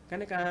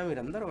 కనుక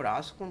మీరందరూ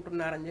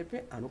రాసుకుంటున్నారని చెప్పి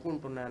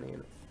అనుకుంటున్నాను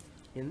నేను.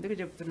 ఎందుకు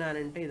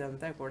చెప్తున్నానంటే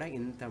ఇదంతా కూడా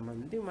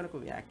ఇంతమంది మనకు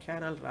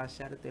వ్యాఖ్యానాలు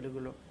రాశారు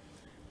తెలుగులో,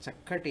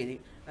 చక్కటిది.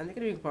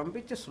 అందుకని మీకు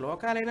పంపించే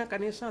శ్లోకాలైనా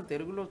కనీసం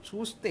తెలుగులో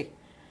చూస్తే,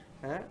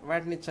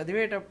 వాటిని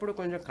చదివేటప్పుడు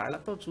కొంచెం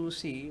కళ్ళతో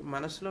చూసి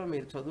మనసులో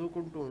మీరు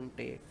చదువుకుంటూ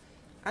ఉంటే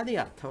అది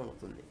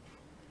అర్థమవుతుంది.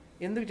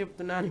 ఎందుకు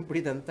చెప్తున్నాను ఇప్పుడు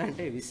ఇదంతా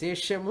అంటే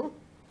విశేషము,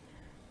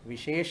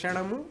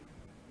 విశేషణము,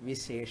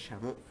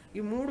 విశేషము,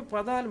 ఈ 3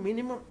 పదాలు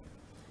మినిమం.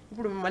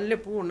 ఇప్పుడు మల్లె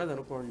పువ్వు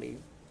ఉన్నదనుకోండి,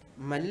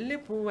 మల్లె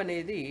పువ్వు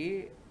అనేది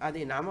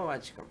అది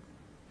నామవాచకం.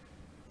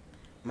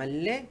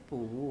 మల్లె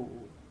పువ్వు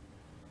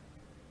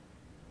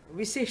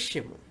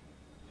విశేష్యము.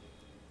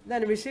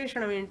 దాని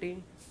విశేషణం ఏంటి?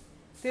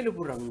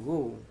 తెలుపు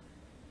రంగు.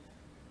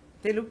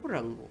 తెలుపు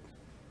రంగు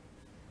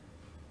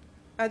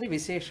అది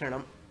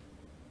విశేషణం.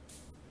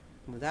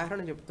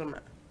 ఉదాహరణ చెప్తున్నా.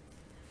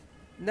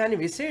 దాని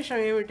విశేషం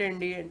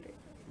ఏమిటండి అంటే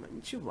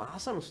మంచి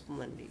వాసన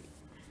వస్తుందండి,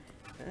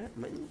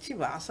 మంచి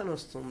వాసన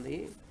వస్తుంది,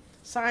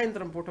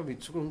 సాయంత్రం పూట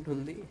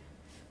విచ్చుకుంటుంది,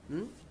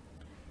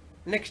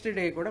 నెక్స్ట్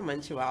డే కూడా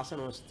మంచి వాసన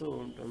వస్తూ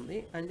ఉంటుంది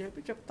అని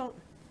చెప్పి చెప్తాం.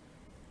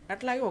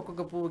 అట్లాగే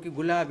ఒక్కొక్క పువ్వుకి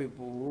గులాబీ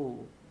పువ్వు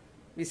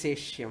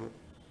విశేష్యము.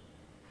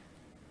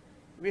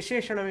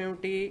 విశేషణం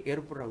ఏమిటి?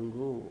 ఎరుపు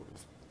రంగు,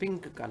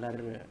 పింక్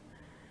కలర్,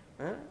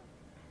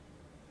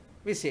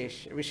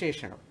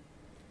 విశేషణం.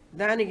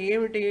 దానికి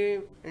ఏమిటి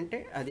అంటే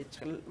అది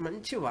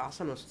మంచి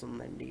వాసన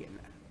వస్తుందండి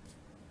అన్నారు.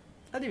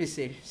 అది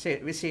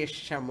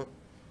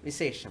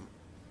విశేషం.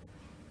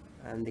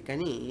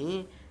 అందుకని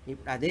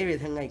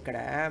అదేవిధంగా ఇక్కడ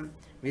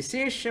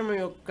విశేషము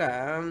యొక్క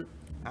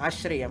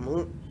ఆశ్రయము,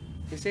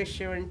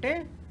 విశేషం అంటే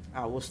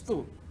ఆ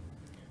వస్తువు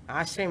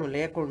ఆశ్రయం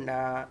లేకుండా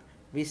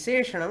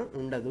విశేషణం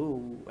ఉండదు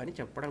అని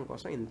చెప్పడం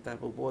కోసం ఇంత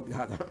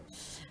ఉపోద్ఘాతం.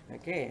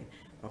 ఓకే,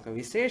 ఒక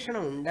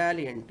విశేషణం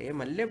ఉండాలి అంటే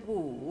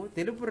మల్లెపువ్వు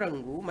తెలుపు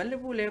రంగు,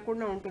 మల్లెపువ్వు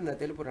లేకుండా ఉంటుందా?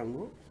 తెలుపు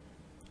రంగు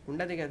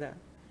ఉండదు కదా.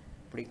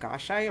 ఇప్పుడు ఈ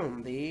కాషాయం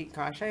ఉంది,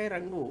 కాషాయ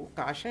రంగు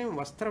కాషాయం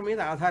వస్త్రం మీద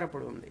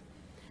ఆధారపడి ఉంది.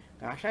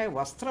 కాషాయ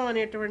వస్త్రం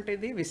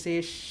అనేటువంటిది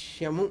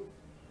విశేష్యము,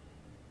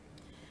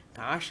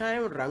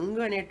 కాషాయం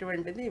రంగు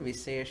అనేటువంటిది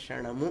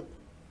విశేషణము.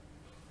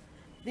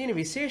 దీని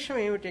విశేషం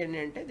ఏమిటి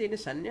అంటే దీన్ని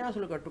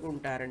సన్యాసులు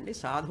కట్టుకుంటారండి,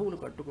 సాధువులు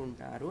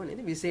కట్టుకుంటారు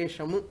అనేది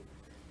విశేషము.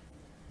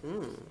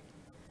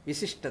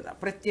 విశిష్టత,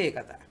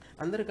 ప్రత్యేకత.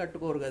 అందరూ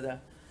కట్టుకోరు కదా,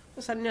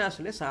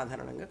 సన్యాసులే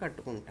సాధారణంగా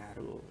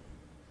కట్టుకుంటారు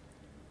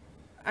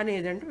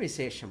అనేదంటే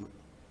విశేషము.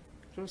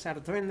 చూసి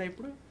అర్థమైందా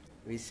ఇప్పుడు?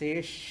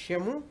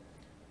 విశేష్యము,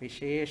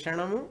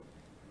 విశేషణము,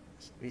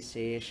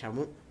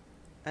 విశేషము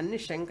అన్ని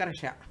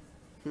శంకరశ.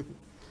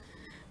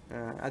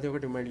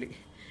 అదొకటి మళ్ళీ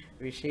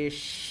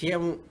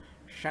విశేష్యము,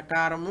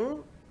 షకారము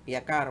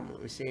యకారము,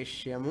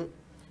 విశేష్యము,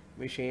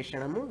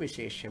 విశేషణము,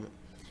 విశేష్యము.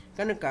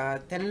 కనుక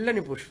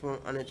తెల్లని పుష్పం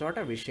అనే చోట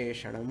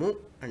విశేషణము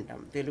అంటాం,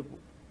 తెలుపు.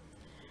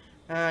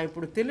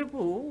 ఇప్పుడు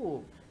తెలుపు,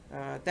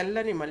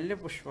 తెల్లని మల్లె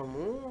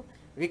పుష్పము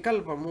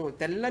వికల్పము,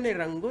 తెల్లని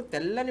రంగు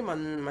తెల్లని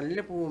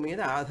మల్లె పువ్వు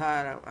మీద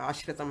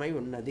ఆశ్రితమై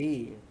ఉన్నది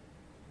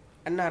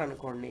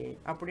అన్నారనుకోండి,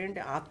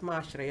 అప్పుడేంటి?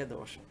 ఆత్మాశ్రయ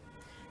దోషం.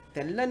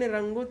 తెల్లని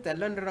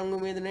రంగు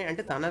మీదనే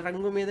అంటే తన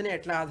రంగు మీదనే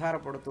ఎట్లా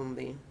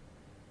ఆధారపడుతుంది?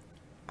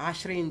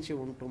 ఆశ్రయించి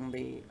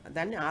ఉంటుంది.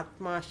 దాన్ని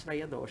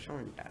ఆత్మాశ్రయ దోషం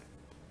అంటారు.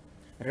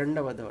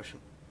 రెండవ దోషం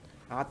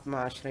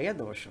ఆత్మాశ్రయ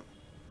దోషం.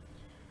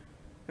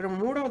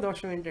 మూడవ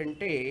దోషం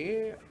ఏంటంటే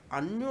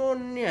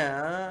అన్యోన్య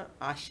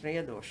ఆశ్రయ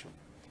దోషం.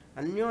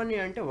 అన్యోన్య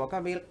అంటే ఒక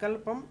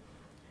వికల్పం,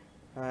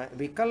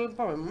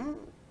 వికల్పం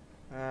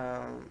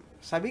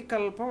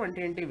సవికల్పం అంటే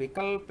ఏంటి?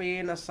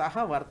 వికల్పేన సహ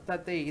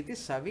వర్తతే ఇది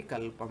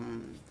సవికల్పం.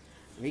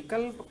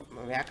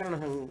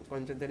 వ్యాకరణం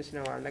కొంచెం తెలిసిన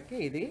వాళ్ళకి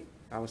ఇది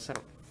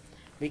అవసరం.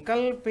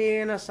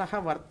 వికల్పేన సహ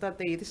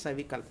వర్తతే ఇది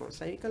సవికల్పం.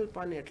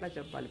 సవికల్పాన్ని ఎట్లా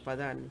చెప్పాలి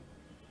పదాన్ని?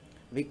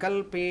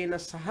 వికల్పేన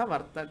సహ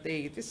వర్తతే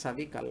ఇది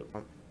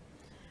సవికల్పం.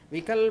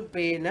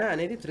 వికల్పేన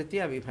అనేది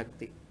తృతీయ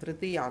విభక్తి,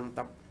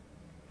 తృతీయాంతం.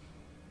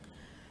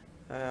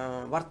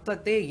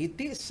 వర్తతే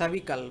ఇది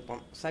సవికల్పం.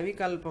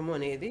 సవికల్పము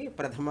అనేది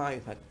ప్రథమా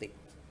విభక్తి.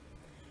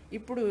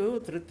 ఇప్పుడు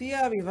తృతీయ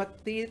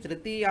విభక్తి,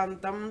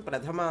 తృతీయాంతం,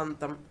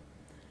 ప్రథమాంతం,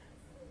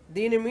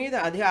 దీని మీద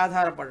అది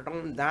ఆధారపడటం,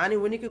 దాని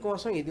ఉనికి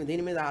కోసం ఇది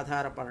దీని మీద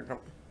ఆధారపడటం.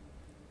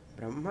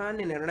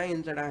 బ్రహ్మాన్ని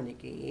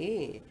నిర్ణయించడానికి,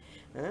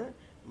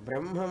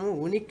 బ్రహ్మము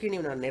ఉనికిని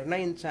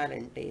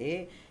నిర్ణయించాలంటే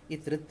ఈ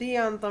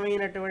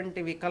తృతీయాంతమైనటువంటి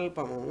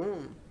వికల్పము,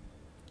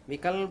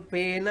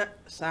 వికల్పేన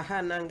సహ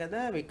అన్నాం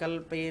కదా,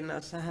 వికల్పేన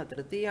సహ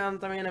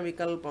తృతీయాంతమైన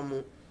వికల్పము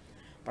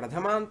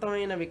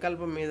ప్రథమాంతమైన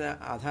వికల్పం మీద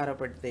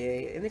ఆధారపడితే,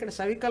 ఎందుకంటే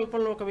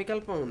సవికల్పంలో ఒక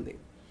వికల్పం ఉంది,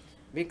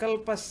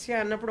 వికల్పస్య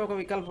అన్నప్పుడు ఒక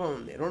వికల్పం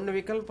ఉంది, రెండు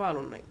వికల్పాలు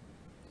ఉన్నాయి.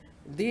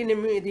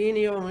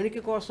 దీని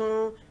ఉనికి కోసం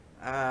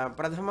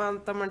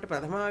ప్రథమాంతం అంటే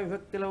ప్రథమా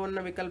విభక్తిలో ఉన్న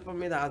వికల్పం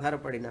మీద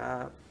ఆధారపడిన,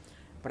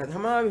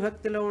 ప్రథమా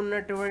విభక్తిలో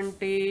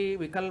ఉన్నటువంటి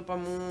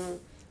వికల్పము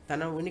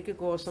తన ఉనికి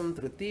కోసం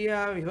తృతీయ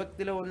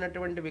విభక్తిలో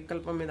ఉన్నటువంటి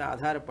వికల్పం మీద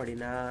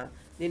ఆధారపడిన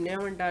దీన్ని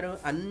ఏమంటారు?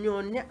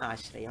 అన్యోన్య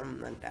ఆశ్రయం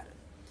అంటారు,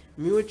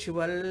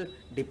 మ్యూచువల్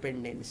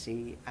డిపెండెన్సీ.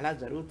 అలా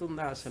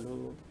జరుగుతుందా? అసలు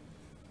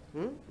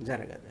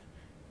జరగదు.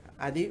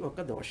 అది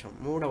ఒక దోషం.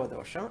 మూడవ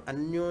దోషం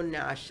అన్యోన్య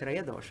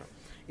ఆశ్రయ దోషం.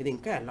 ఇది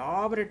ఇంకా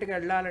ఎలాబరేట్గా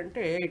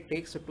వెళ్ళాలంటే ఇట్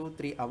టేక్స్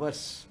 2-3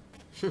 hours.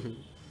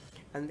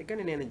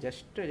 అందుకని నేను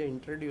just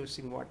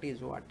introducing what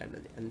is what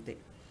అన్నది అంతే.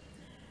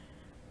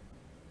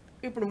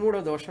 ఇప్పుడు మూడో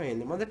దోషం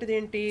ఏంది? మొదటిది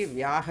ఏంటి?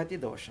 వ్యాహతి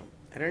దోషం.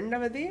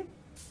 రెండవది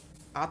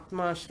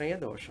ఆత్మాశ్రయ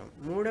దోషం.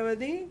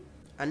 మూడవది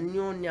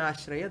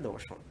అన్యోన్యాశ్రయ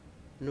దోషం.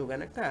 నువ్వు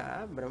గనక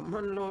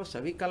బ్రహ్మంలో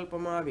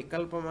సవికల్పమా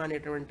వికల్పమా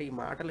అనేటువంటి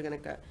మాటలు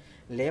గనక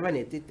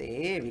లేవనెత్తితే,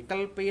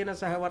 వికల్పేన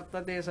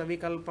సహవర్తతే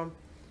సవికల్పం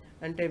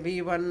అంటే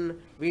V1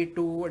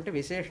 V2 అంటే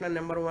విశేషణ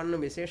నెంబర్ 1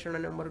 విశేషణ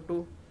నెంబర్ 2,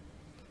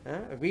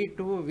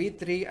 V2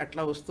 V3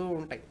 అట్లా వస్తూ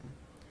ఉంటాయి.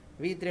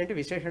 V3 అంటే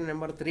విశేషణ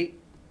నెంబర్ 3,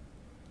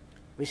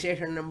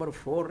 విశేషణ నెంబర్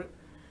 4.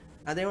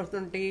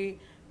 అదేమవుతుంటే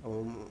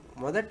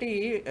మొదటి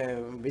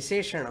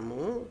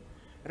విశేషణము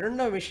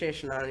రెండవ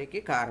విశేషణానికి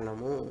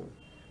కారణము,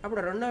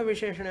 అప్పుడు రెండవ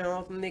విశేషణం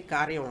ఏమవుతుంది?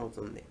 కార్యం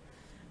అవుతుంది.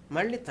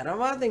 మళ్ళీ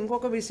తర్వాత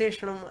ఇంకొక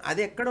విశేషణం,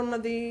 అది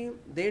ఎక్కడున్నది?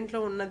 దేంట్లో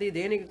ఉన్నది?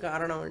 దేనికి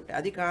కారణం అంటే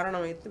అది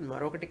కారణం అయితే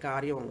మరొకటి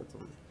కార్యం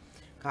అవుతుంది.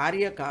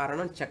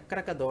 కార్యకారణం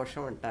చక్రక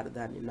దోషం అంటారు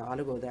దాన్ని.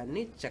 నాలుగో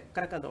దాన్ని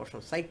చక్రక దోషం,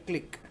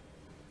 సైక్లిక్.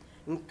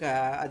 ఇంకా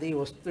అది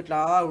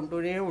వస్తుట్లా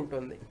ఉంటూనే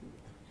ఉంటుంది.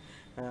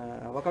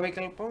 ఒక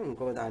వికల్పం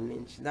ఇంకో దాని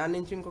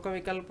నుంచి ఇంకొక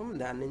వికల్పం,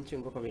 దాని నుంచి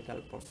ఇంకొక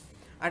వికల్పం,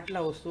 అట్లా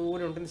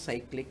వస్తూనే ఉంటుంది.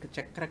 సైక్లిక్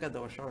చక్రక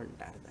దోషం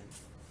అంటారు దాన్ని.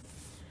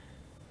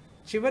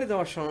 చివరి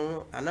దోషం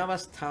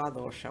అనవస్థా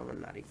దోషం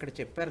అన్నారు. ఇక్కడ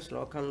చెప్పారు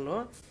శ్లోకంలో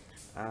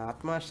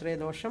ఆత్మాశ్రయ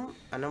దోషం,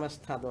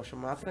 అనవస్థా దోషం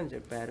మాత్రం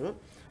చెప్పారు.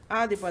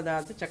 ఆది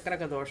పదార్థ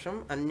చక్రక దోషం,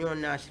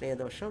 అన్యోన్యాశ్రయ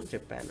దోషం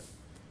చెప్పాను.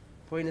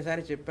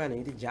 పోయినసారి చెప్పాను,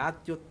 ఇది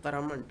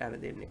జాత్యుత్తరం అంటారు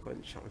దీన్ని.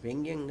 కొంచెం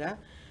వ్యంగ్యంగా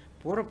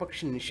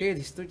పూర్వపక్షి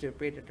నిషేధిస్తూ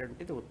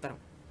చెప్పేటటువంటిది ఉత్తరం.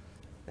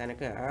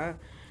 కనుక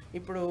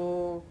ఇప్పుడు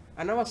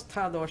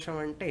అనవస్థా దోషం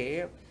అంటే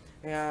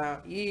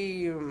ఈ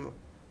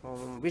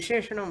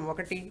విశేషణం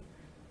ఒకటి,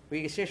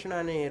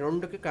 విశేషణాన్ని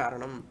రెండుకి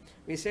కారణం,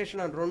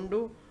 విశేషణం రెండు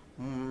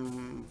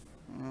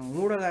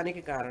మూడో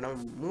దానికి కారణం,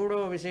 మూడో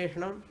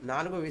విశేషణం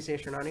నాలుగో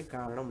విశేషణానికి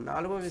కారణం,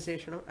 నాలుగో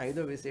విశేషణం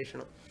ఐదో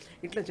విశేషణం,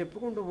 ఇట్లా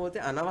చెప్పుకుంటూ పోతే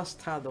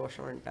అనవస్థా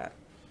దోషం అంటారు.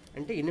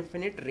 అంటే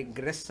ఇన్ఫినిట్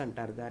రిగ్రెస్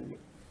అంటారు దాన్ని.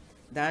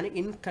 దాని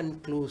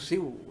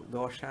ఇన్కన్క్లూసివ్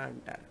దోష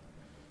అంటారు.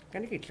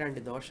 కనుక ఇట్లాంటి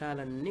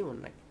దోషాలన్నీ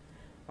ఉన్నాయి.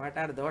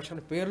 వాటి దోషాల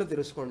పేర్లు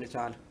తెలుసుకోండి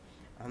చాలు,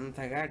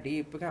 అంతగా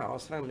డీప్గా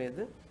అవసరం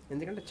లేదు.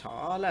 ఎందుకంటే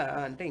చాలా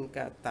అంటే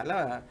ఇంకా తల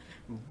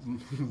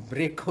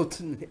బ్రేక్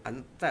అవుతుంది,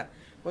 అంత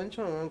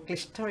కొంచెం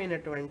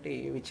క్లిష్టమైనటువంటి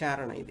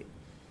విచారణ ఇది.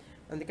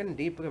 అందుకని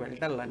డీప్గా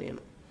వెళ్ళటల్లా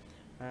నేను.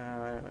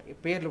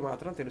 పేర్లు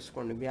మాత్రం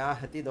తెలుసుకోండి.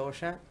 వ్యాహతి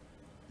దోష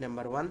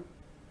నెంబర్ 1,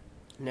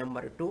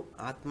 నెంబర్ 2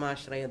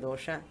 ఆత్మాశ్రయ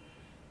దోష,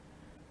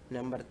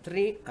 నెంబర్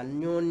 3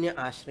 అన్యోన్య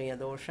ఆశ్రయ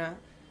దోష,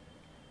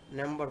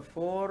 నెంబర్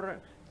 4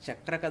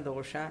 చక్రక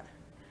దోష,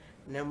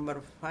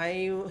 నెంబర్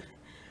 5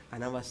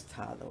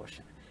 అనవస్థా దోష.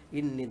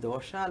 ఇన్ని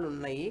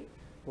దోషాలున్నాయి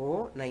ఓ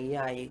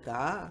నైయాయిక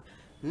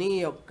నీ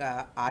యొక్క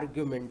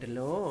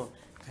ఆర్గ్యుమెంట్లో.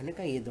 కనుక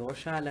ఈ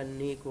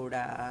దోషాలన్నీ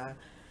కూడా,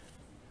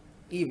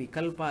 ఈ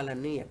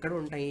వికల్పాలన్నీ ఎక్కడ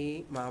ఉంటాయి?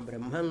 మా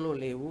బ్రహ్మంలో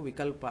లేవు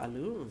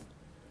వికల్పాలు,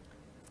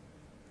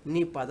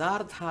 నీ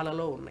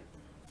పదార్థాలలో ఉన్నాయి.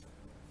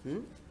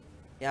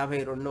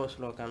 52వ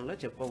శ్లోకంలో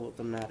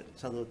చెప్పబోతున్నారు.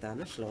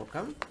 చదువుతాను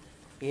శ్లోకం,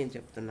 ఏం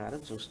చెప్తున్నారో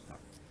చూస్తాం.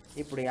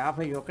 ఇప్పుడు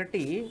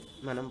 51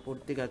 మనం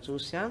పూర్తిగా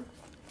చూసాం,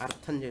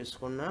 అర్థం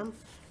చేసుకున్నాం.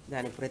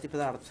 దాని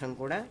ప్రతిపదార్థం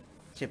కూడా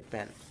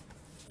చెప్పాను.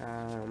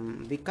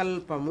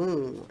 వికల్పము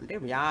అంటే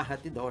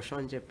వ్యాహతి దోషం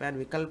అని చెప్పాను.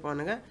 వికల్పం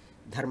అనగా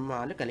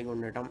ధర్మాలు కలిగి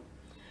ఉండటం.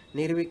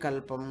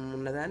 నిర్వికల్పం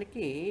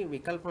ఉన్నదానికి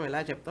వికల్పం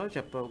ఎలా చెప్తావో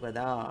చెప్పవు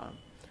కదా.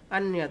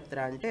 అన్యత్ర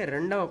అంటే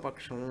రెండవ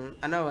పక్షం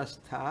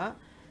అనవస్థ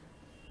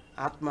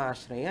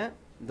ఆత్మాశ్రయ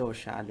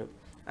దోషాలు.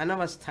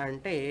 అనవస్థ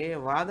అంటే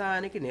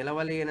వాదానికి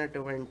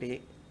నిలవలేనటువంటి,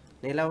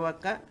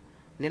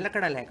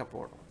 నిలకడ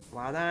లేకపోవడం.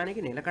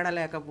 వాదానికి నిలకడ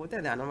లేకపోతే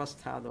అది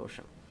అనవస్థా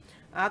దోషం.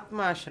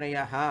 ఆత్మాశ్రయ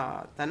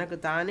తనకు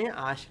తానే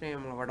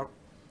ఆశ్రయం అవ్వడం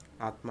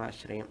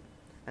ఆత్మాశ్రయం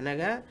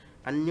అనగా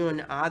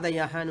అన్యోన్య ఆదయ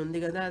అని ఉంది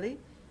కదా, అది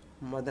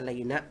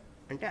మొదలైన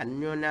అంటే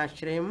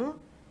అన్యోన్యాశ్రయము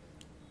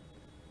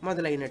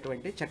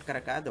మొదలైనటువంటి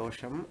చక్రక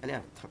దోషం అని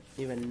అర్థం.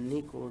 ఇవన్నీ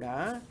కూడా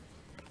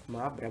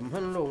మా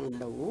బ్రహ్మంలో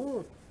ఉండవు,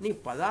 నీ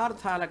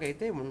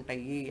పదార్థాలకైతే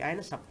ఉంటాయి. ఆయన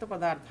సప్త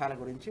పదార్థాల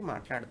గురించి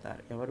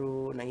మాట్లాడతారు. ఎవరు?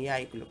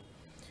 నైయాయికులు.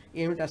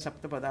 ఏమిటా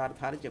సప్త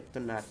పదార్థాలు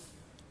చెప్తున్నారు.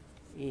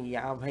 ఈ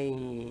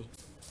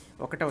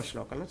 51వ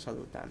శ్లోకంలో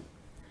చదువుతాను.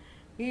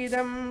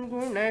 ఇదం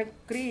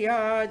గుణక్రియా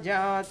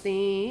జాతి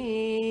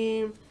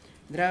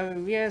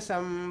ద్రవ్య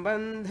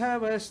సంబంధ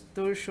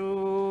వస్తుషు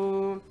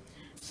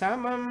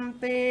సమం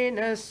తేన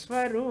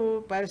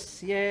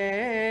స్వరూపస్య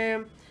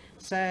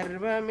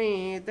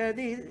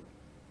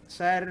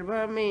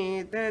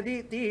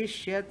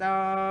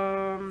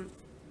సర్వమేతదితిష్యతాం.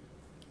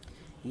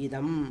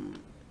 ఇదం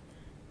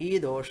ఈ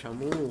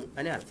దోషము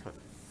అని అర్థం.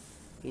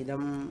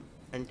 ఇదం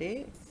అంటే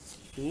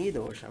ఈ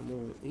దోషము.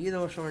 ఈ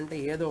దోషం అంటే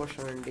ఏ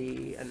దోషం అండి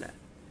అన్నారు.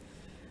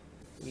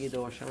 ఈ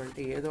దోషం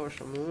అంటే ఏ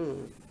దోషము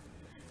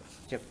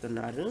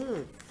చెప్తున్నారు.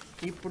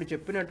 ఇప్పుడు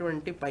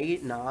చెప్పినటువంటి పై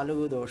 4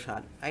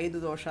 దోషాలు, 5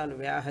 దోషాలు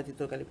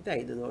వ్యాహతితో కలిపితే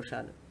 5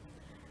 దోషాలు.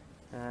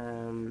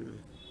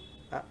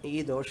 ఈ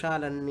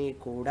దోషాలన్నీ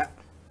కూడా,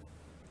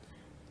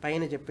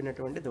 పైన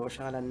చెప్పినటువంటి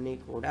దోషాలన్నీ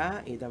కూడా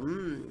ఇదం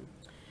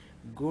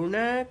గుణ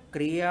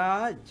క్రియా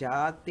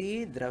జాతి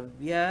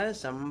ద్రవ్య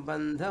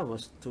సంబంధ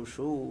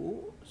వస్తుషు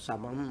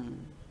సమం.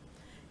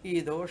 ఈ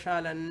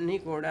దోషాలన్నీ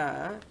కూడా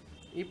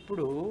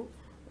ఇప్పుడు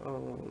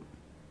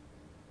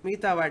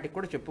మిగతా వాటికి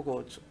కూడా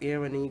చెప్పుకోవచ్చు.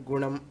 ఏమని?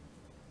 గుణం.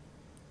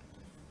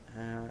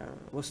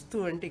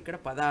 వస్తువు అంటే ఇక్కడ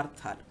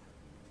పదార్థాలు.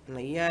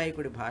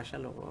 నైయాయికుడి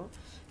భాషలో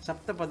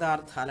సప్త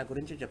పదార్థాల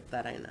గురించి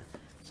చెప్తారు ఆయన.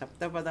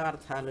 సప్త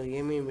పదార్థాలు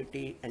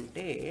ఏమేమిటి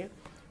అంటే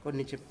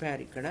కొన్ని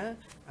చెప్పారు ఇక్కడ.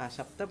 ఆ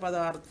సప్త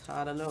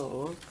పదార్థాలలో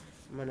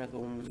మనకు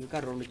ఇంకా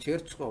 2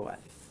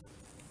 చేర్చుకోవాలి.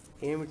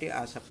 ఏమిటి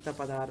ఆ సప్త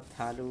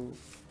పదార్థాలు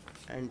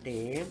అంటే,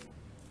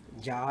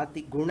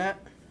 జాతి గుణ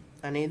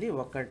అనేది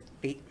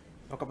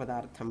ఒక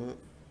పదార్థము,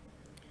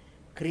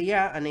 క్రియ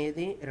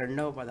అనేది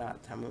 2వ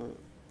పదార్థము,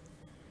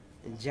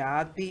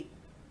 జాతి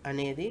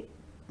అనేది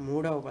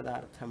 3వ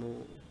పదార్థము.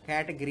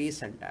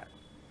 కేటగిరీస్ అంటారు.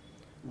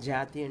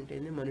 జాతి అంటే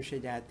మనుష్య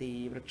జాతి,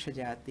 వృక్ష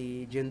జాతి,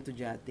 జంతు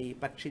జాతి,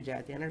 పక్షి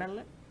జాతి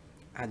అనడంలో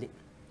అది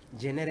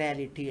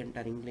జనరాలిటీ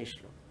అంటారు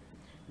ఇంగ్లీష్లో.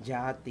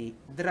 జాతి.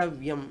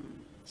 ద్రవ్యం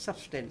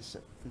సబ్స్టెన్స్.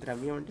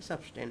 ద్రవ్యం అంటే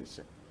సబ్స్టెన్స్.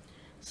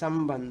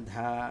 సంబంధ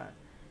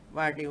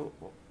వాటి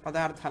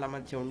పదార్థాల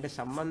మధ్య ఉండే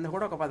సంబంధం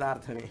కూడా ఒక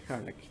పదార్థమే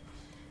వాళ్ళకి.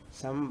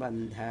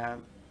 సంబంధ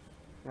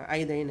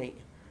 5 అయినాయి.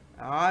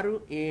 6,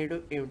 7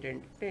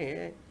 ఏమిటంటే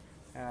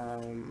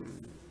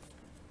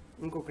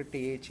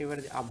ఇంకొకటి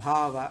చివరిది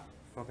అభావ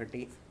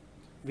ఒకటి,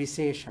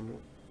 విశేషము.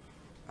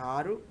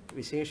 6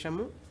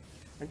 విశేషము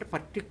అంటే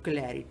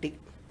పర్టిక్యులారిటీ,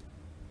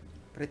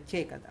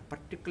 ప్రత్యేకత,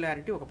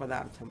 పర్టిక్యులారిటీ ఒక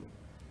పదార్థము.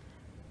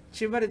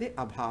 చివరిది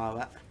అభావ.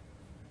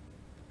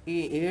 ఈ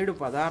 7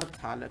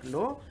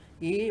 పదార్థాలలో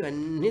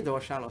ఇవన్నీ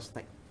దోషాలు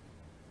వస్తాయి.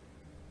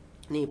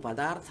 నీ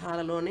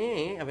పదార్థాలలోనే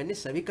అవన్నీ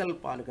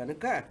సవికల్పాలు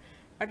కనుక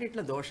అటు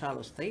ఇట్లా దోషాలు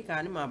వస్తాయి.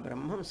 కానీ మా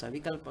బ్రహ్మం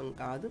సవికల్పం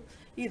కాదు,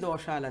 ఈ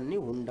దోషాలన్నీ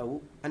ఉండవు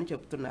అని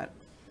చెప్తున్నారు.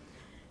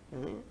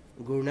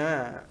 గుణ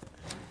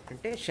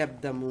అంటే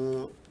శబ్దము,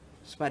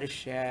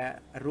 స్పర్శ,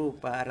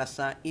 రూప, రస,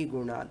 ఈ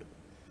గుణాలు.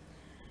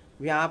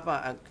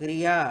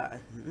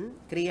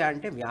 క్రియ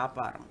అంటే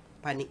వ్యాపారం,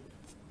 పని.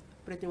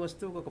 ప్రతి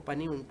వస్తువుకు ఒక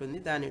పని ఉంటుంది,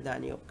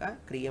 దాని యొక్క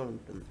క్రియ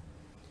ఉంటుంది.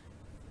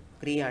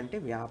 క్రియ అంటే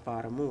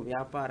వ్యాపారము,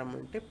 వ్యాపారం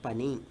అంటే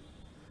పని.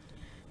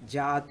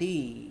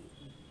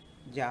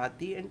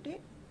 జాతి అంటే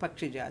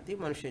పక్షి జాతి,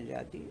 మనుష్య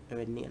జాతి,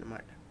 అవన్నీ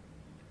అన్నమాట.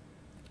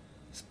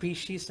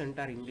 స్పీషీస్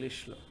అంటారు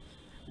ఇంగ్లీష్లో.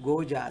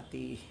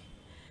 గోజాతి,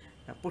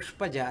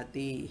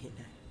 పుష్పజాతి,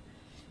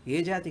 ఏ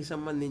జాతికి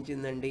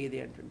సంబంధించిందండి ఇది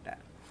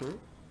అంటుంటారు.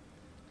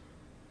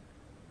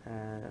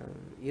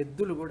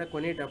 ఎద్దులు కూడా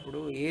కొనేటప్పుడు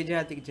ఏ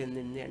జాతికి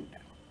చెందింది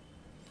అంటారు,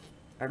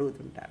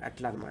 అడుగుతుంటారు.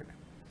 అట్లా అన్నమాట.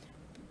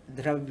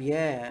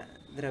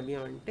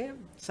 ద్రవ్యం అంటే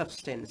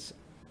సబ్స్టెన్స్,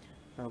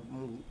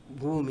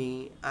 భూమి,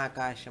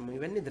 ఆకాశము,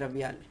 ఇవన్నీ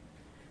ద్రవ్యాలే.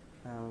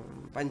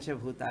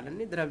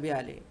 పంచభూతాలన్నీ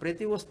ద్రవ్యాలే.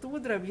 ప్రతి వస్తువు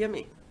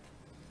ద్రవ్యమే.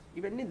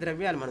 ఇవన్నీ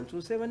ద్రవ్యాలు, మనం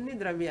చూసేవన్నీ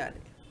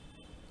ద్రవ్యాలే.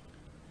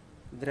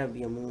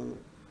 ద్రవ్యము.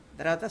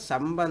 తర్వాత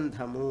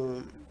సంబంధము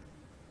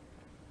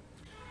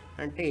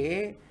అంటే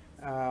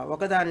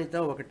ఒకదానితో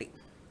ఒకటి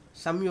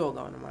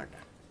సంయోగం అన్నమాట.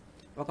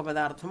 ఒక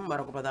పదార్థం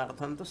మరొక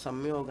పదార్థంతో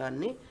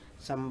సంయోగాన్ని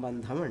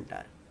సంబంధం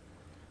అంటారు.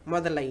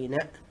 మొదలైన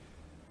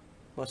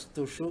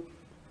వస్తుషు,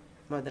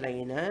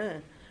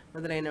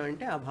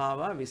 మొదలైనవంటే అభావ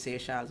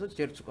విశేషాలు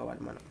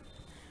చేర్చుకోవాలి మనం.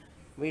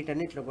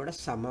 వీటన్నిటిలో కూడా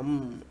సమం.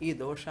 ఈ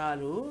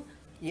దోషాలు,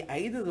 ఈ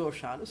 5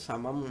 దోషాలు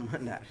సమం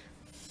అన్నారు.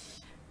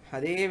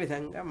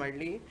 అదేవిధంగా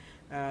మళ్ళీ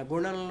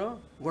గుణంలో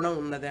గుణం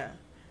ఉన్నదా,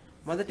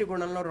 మొదటి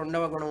గుణంలో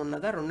రెండవ గుణం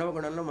ఉన్నదా, రెండవ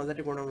గుణంలో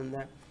మొదటి గుణం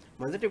ఉందా,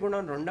 మొదటి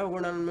గుణం రెండవ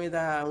గుణం మీద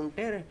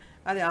ఉంటే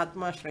అది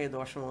ఆత్మాశ్రయ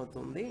దోషం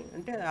అవుతుంది.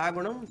 అంటే ఆ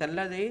గుణం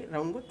తెల్లది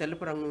రంగు,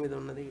 తెలుపు రంగు మీద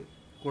ఉన్నది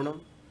గుణం.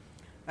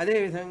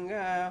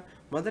 అదేవిధంగా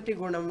మొదటి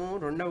గుణము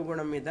రెండవ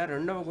గుణం మీద,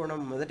 రెండవ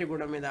గుణం మొదటి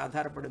గుణం మీద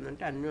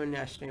ఆధారపడిందంటే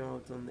అన్యోన్యాశ్రయం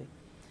అవుతుంది.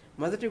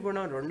 మొదటి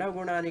గుణం రెండవ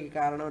గుణానికి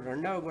కారణం,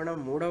 రెండవ గుణం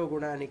మూడవ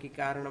గుణానికి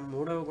కారణం,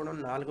 మూడవ గుణం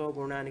నాలుగవ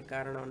గుణానికి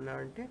కారణం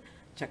అన్నామంటే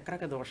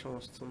చక్రక దోషం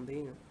వస్తుంది.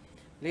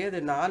 లేదు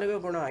 4వ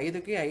గుణం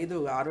 5కి 5,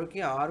 6కి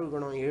 6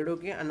 గుణం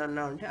 7కి అని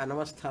అన్నామంటే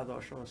అనవస్థా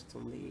దోషం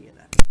వస్తుంది.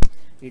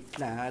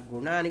 ఇట్లా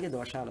గుణానికి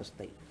దోషాలు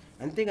వస్తాయి.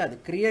 అంతేకాదు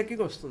క్రియకి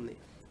వస్తుంది.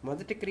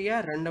 మొదటి క్రియ,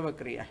 రెండవ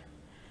క్రియ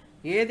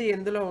ఏది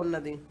ఎందులో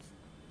ఉన్నది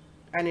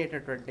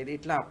అనేటటువంటిది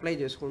ఇట్లా అప్లై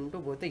చేసుకుంటూ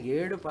పోతే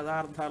 7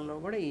 పదార్థాల్లో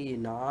కూడా ఈ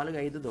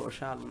 4-5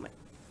 దోషాలు ఉన్నాయి.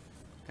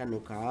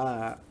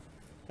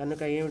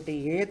 కనుక ఏమిటి,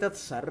 ఏతత్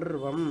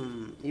సర్వం,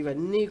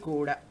 ఇవన్నీ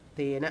కూడా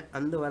తేన,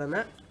 అందువలన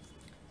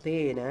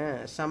తేన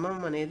సమం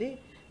అనేది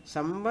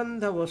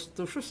సంబంధ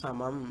వస్తుషు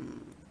సమం.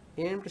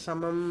 ఏమిటి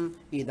సమం?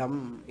 ఇదం,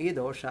 ఈ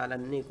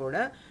దోషాలన్నీ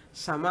కూడా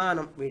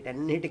సమానం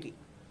వీటన్నిటికీ.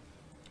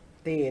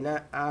 తేన,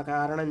 ఆ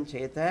కారణం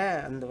చేత,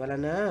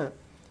 అందువలన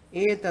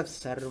ఏతత్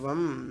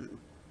సర్వం,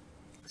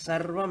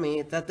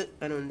 సర్వమేతత్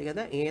అని ఉంది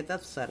కదా,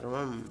 ఏతత్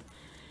సర్వం,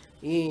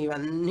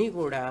 ఇవన్నీ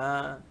కూడా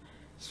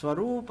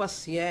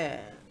స్వరూపస్య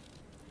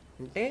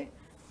అంటే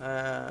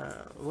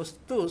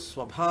వస్తు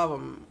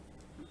స్వభావం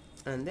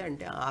అందే,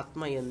 అంటే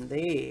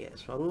ఆత్మయందే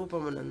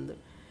స్వరూపమునందు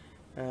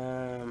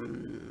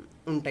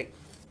ఉంటాయి.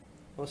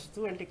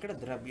 వస్తువు అంటే ఇక్కడ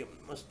ద్రవ్యం,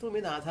 వస్తువు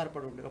మీద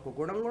ఆధారపడి ఉంటుంది. ఒక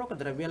గుణం కూడా ఒక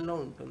ద్రవ్యంలో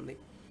ఉంటుంది,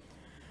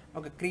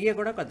 ఒక క్రియ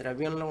కూడా ఒక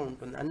ద్రవ్యంలో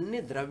ఉంటుంది.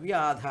 అన్ని ద్రవ్య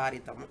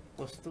ఆధారితము.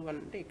 వస్తువు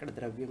అంటే ఇక్కడ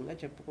ద్రవ్యంగా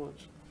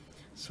చెప్పుకోవచ్చు.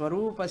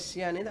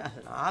 స్వరూపస్య అనేది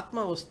ఆత్మ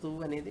వస్తువు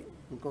అనేది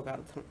ఇంకొక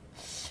అర్థం.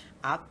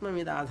 ఆత్మ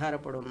మీద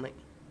ఆధారపడి ఉన్నాయి.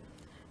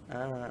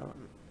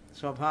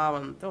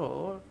 స్వభావంతో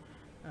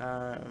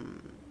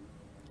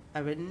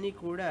అవన్నీ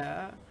కూడా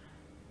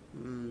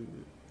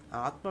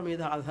ఆత్మ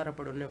మీద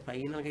ఆధారపడి ఉన్నాయి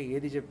ఫైనల్గా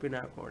ఏది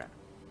చెప్పినా కూడా.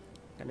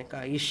 కనుక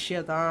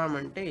ఇష్యతాం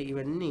అంటే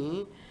ఇవన్నీ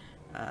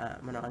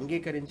మనం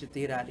అంగీకరించి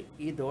తీరాలి.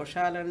 ఈ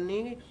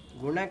దోషాలన్నీ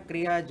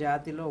గుణక్రియా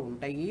జాతిలో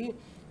ఉంటాయి,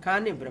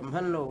 కానీ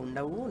బ్రహ్మంలో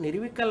ఉండవు.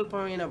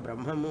 నిర్వికల్పమైన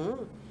బ్రహ్మము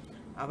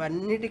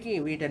అవన్నిటికీ,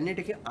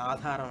 వీటన్నిటికీ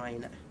ఆధారం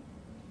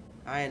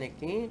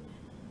ఆయనకి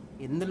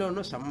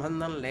ఇందులోనూ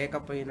సంబంధం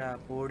లేకపోయినా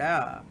కూడా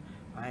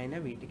ఆయన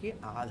వీటికి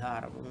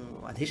ఆధారము,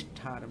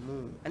 అధిష్టానము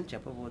అని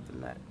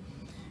చెప్పబోతున్నారు.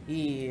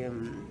 ఈ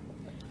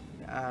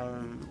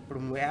ఇప్పుడు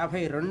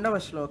 52వ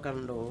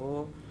శ్లోకంలో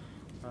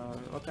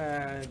ఒక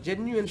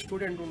జెన్యున్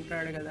స్టూడెంట్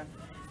ఉంటాడు కదా,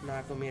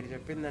 నాకు మీరు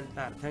చెప్పిందంటే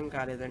అర్థం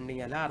కాలేదండి,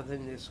 ఎలా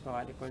అర్థం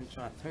చేసుకోవాలి, కొంచెం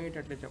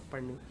అర్థమయ్యేటట్లు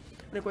చెప్పండి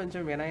అని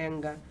కొంచెం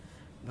వినయంగా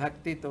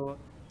భక్తితో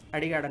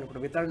అడిగాడు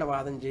అనుకోండి,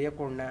 వితండవాదం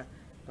చేయకుండా,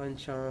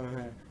 కొంచెం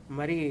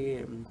మరీ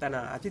తన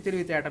అతి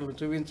తెలివితేటలు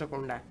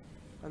చూపించకుండా.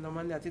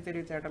 కొంతమంది అతి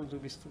తెలివితేటలు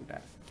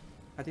చూపిస్తుంటారు.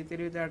 అతి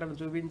తెలివితేటలు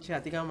చూపించి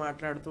అతిగా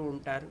మాట్లాడుతూ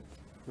ఉంటారు.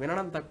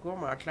 వినడం తక్కువ,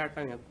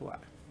 మాట్లాడటం ఎక్కువ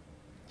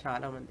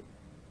చాలామంది.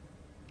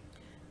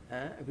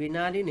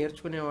 వినాలి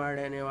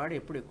నేర్చుకునేవాడు అనేవాడు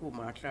ఎప్పుడు ఎక్కువ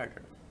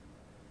మాట్లాడాడు.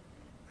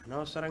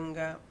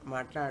 అనవసరంగా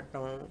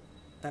మాట్లాడటం,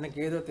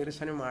 తనకేదో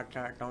తెలుసని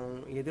మాట్లాడటం,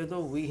 ఏదేదో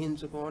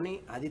ఊహించుకొని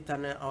అది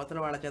తన అవతల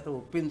వాళ్ళ చేత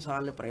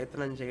ఒప్పించాలని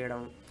ప్రయత్నం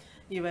చేయడం,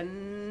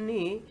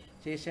 ఇవన్నీ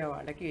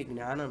చేసేవాళ్ళకి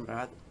జ్ఞానం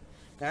రాదు.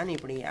 కానీ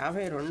ఇప్పుడు ఈ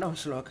 52వ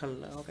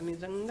శ్లోకంలో ఒక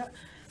నిజంగా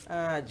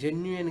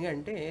జెన్యున్గా,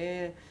 అంటే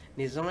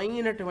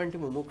నిజమైనటువంటి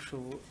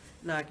ముముక్షువు,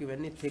 నాకు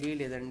ఇవన్నీ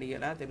తెలియలేదండి,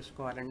 ఎలా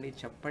తెలుసుకోవాలండి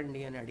చెప్పండి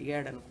అని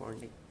అడిగాడు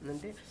అనుకోండి.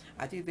 అంటే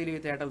అతి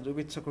తెలివితేటలు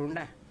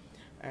చూపించకుండా,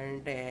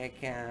 అంటే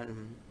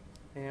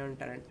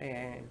ఏమంటారంటే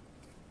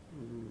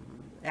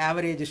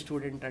యావరేజ్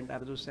స్టూడెంట్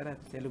అంటారు చూసారా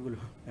తెలుగులో,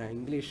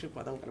 ఇంగ్లీషు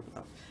పదం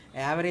కలుపుతాం.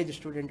 యావరేజ్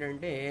స్టూడెంట్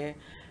అంటే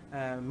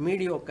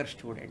మీడియోకర్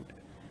స్టూడెంట్.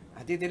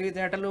 అతి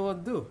తెలివితేటలు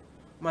వద్దు,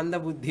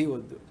 మందబుద్ధి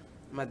వద్దు,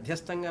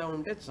 మధ్యస్థంగా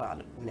ఉంటే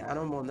చాలు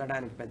జ్ఞానం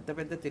పొందడానికి. పెద్ద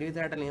పెద్ద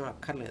తెలివితేటలు ఏం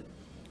అక్కర్లేదు.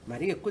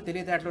 మరీ ఎక్కువ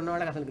తెలివితేటలు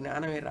ఉన్నవాళ్ళకి అసలు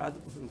జ్ఞానమే రాదు.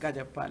 ఇంకా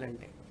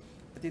చెప్పాలంటే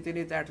అతి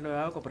తెలివితేటలు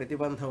ఒక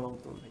ప్రతిబంధం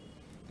అవుతుంది.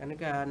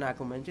 కనుక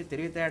నాకు మంచి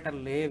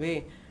తెలివితేటలు లేవే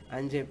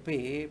అని చెప్పి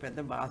పెద్ద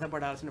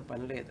బాధపడాల్సిన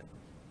పని లేదు.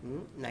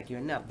 నాకు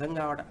ఇవన్నీ అర్థం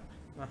కావడం,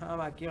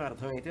 మహావాక్యం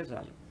అర్థమైతే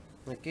చాలు.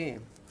 ఓకే,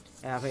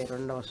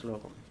 52వ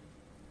శ్లోకం.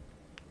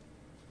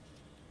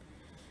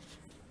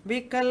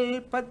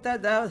 వికల్ప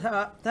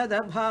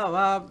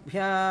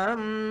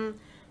తదభావాభ్యాం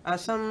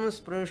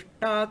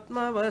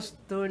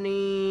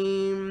అసంస్పృష్టాత్మవస్తుని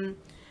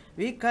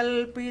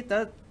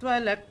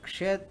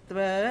వికల్పితత్వలక్ష్యత్వ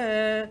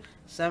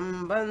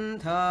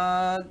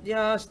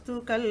సంబంధాద్యాస్తు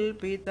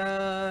కల్పిత.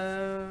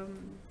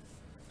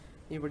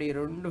 ఇప్పుడు ఈ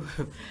 2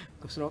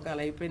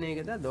 శ్లోకాలు అయిపోయినాయి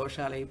కదా,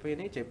 దోషాలు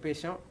అయిపోయినాయి,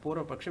 చెప్పేశాం.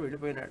 పూర్వపక్షి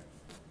వెళ్ళిపోయినాడు.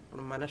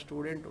 ఇప్పుడు మన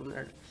స్టూడెంట్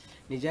ఉన్నాడు,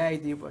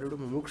 నిజాయితీపరుడు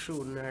ముముక్షు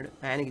ఉన్నాడు.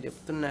 ఆయనకి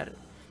చెప్తున్నారు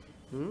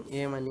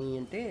ఏమని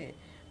అంటే,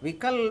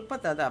 వికల్ప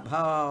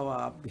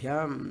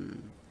తదభావాభ్యాం,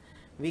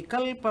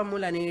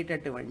 వికల్పములు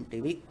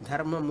అనేటటువంటివి,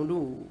 ధర్మములు,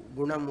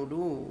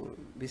 గుణములు,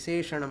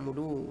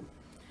 విశేషణములు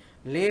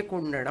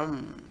లేకుండడం,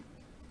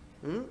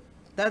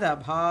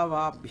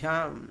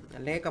 తదభావాభ్యాం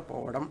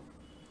లేకపోవడం,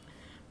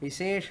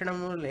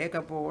 విశేషణము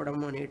లేకపోవడం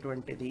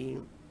అనేటువంటిది,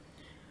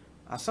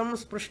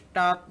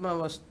 అసంస్పృష్టాత్మ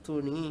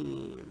వస్తుని,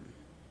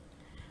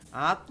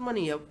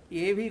 ఆత్మని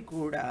ఏవి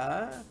కూడా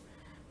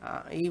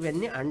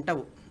ఇవన్నీ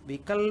అంటవు.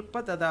 వికల్ప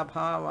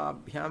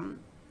తదభావాభ్యాం,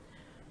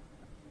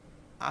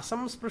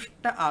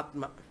 అసంస్పృష్ట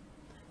ఆత్మ,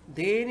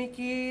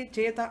 దేనికి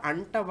చేత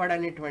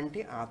అంటబడనిటువంటి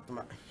ఆత్మ.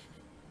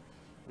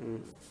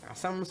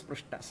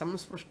 అసంస్పృష్ట,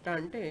 సంస్పృష్ట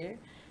అంటే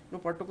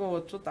నువ్వు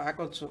పట్టుకోవచ్చు,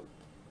 తాకొచ్చు.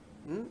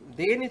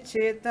 దేని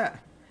చేత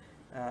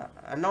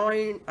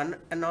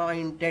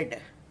అనాయింటెడ్,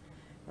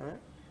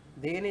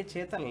 దేని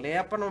చేత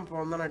లేపనం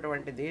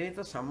పొందనటువంటి,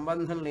 దేనితో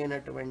సంబంధం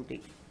లేనటువంటి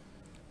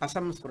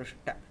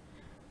అసంస్పృష్ట.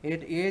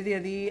 ఏది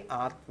అది?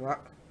 ఆత్మ.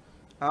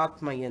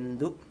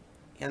 ఆత్మయందు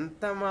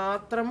ఎంత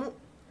మాత్రము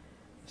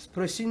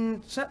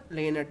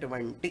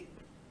స్పృశించలేనటువంటి,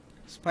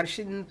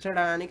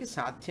 స్పర్శించడానికి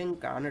సాధ్యం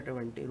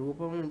కానటువంటి,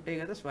 రూపం ఉంటే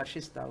కదా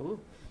స్పర్శిస్తావు,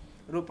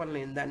 రూపం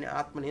లేని దాన్ని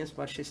ఆత్మని ఏం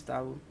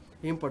స్పర్శిస్తావు,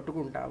 ఏం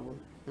పట్టుకుంటావు?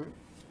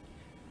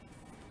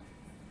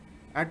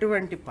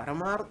 అటువంటి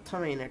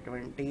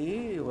పరమార్థమైనటువంటి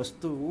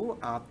వస్తువు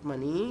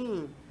ఆత్మని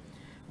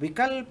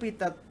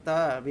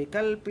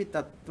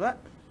వికల్పితత్వ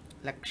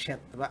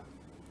లక్ష్యత్వ,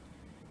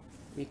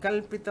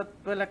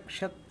 వికల్పితత్వ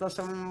లక్ష్యత్వ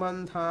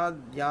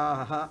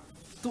సంబంధాద్యాహ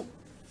తు.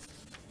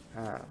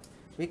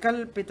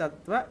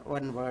 వికల్పితత్వ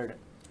 1 వర్డ్,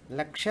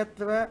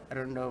 లక్ష్యత్వ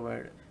 2వ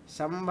వర్డ్,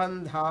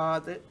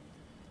 సంబంధాత్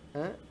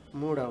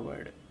 3వ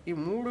వర్డ్. ఈ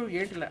 3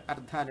 ఏంటి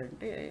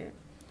అర్థాలంటే,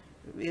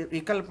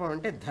 వికల్పం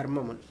అంటే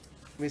ధర్మములు,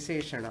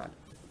 విశేషణాలు.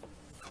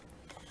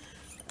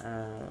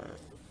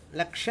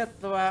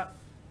 లక్ష్యత్వ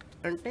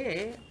అంటే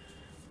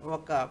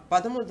ఒక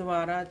పదము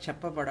ద్వారా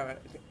చెప్పబడ,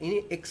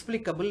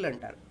 ఇన్ఎక్స్ప్లికబుల్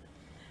అంటారు.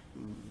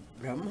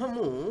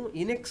 బ్రహ్మము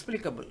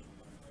ఇన్ఎక్స్ప్లికబుల్.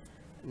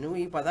 నువ్వు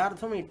ఈ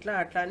పదార్థం ఇట్లా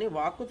అట్లా అని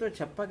వాక్కుతో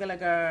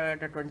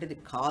చెప్పగలిగేటటువంటిది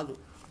కాదు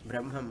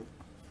బ్రహ్మము.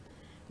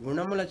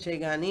 గుణములచే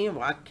కానీ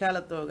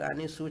వాక్యాలతో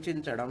కానీ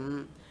సూచించడం,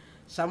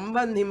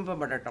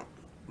 సంబంధింపబడటం,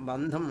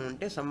 బంధం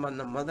అంటే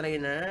సంబంధం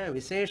మొదలైన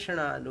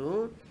విశేషణాలు,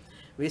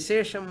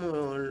 విశేషము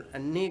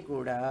అన్నీ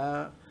కూడా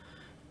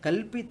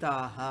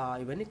కల్పితాహ,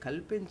 ఇవన్నీ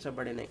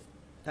కల్పించబడినవి.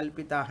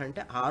 కల్పితాహ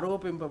అంటే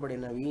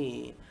ఆరోపింపబడినవి,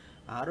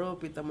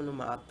 ఆరోపితములు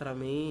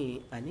మాత్రమే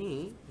అని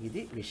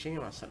ఇది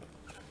విషయం అసలు.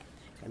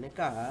 కనుక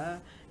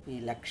ఈ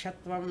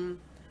లక్ష్యత్వం,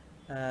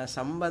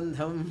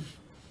 సంబంధం,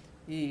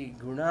 ఈ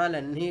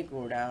గుణాలన్నీ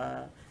కూడా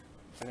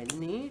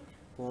అవన్నీ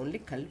ఓన్లీ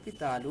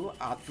కల్పితాలు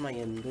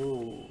ఆత్మయందు,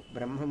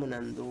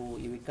 బ్రహ్మమునందు.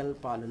 ఈ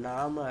వికల్పాలు,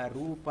 నామ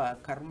రూప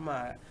కర్మ,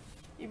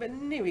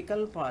 ఇవన్నీ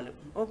వికల్పాలు.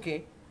 ఓకే,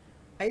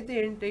 అయితే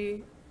ఏంటి?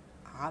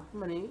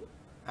 ఆత్మని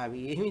అవి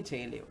ఏమీ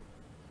చేయలేవు.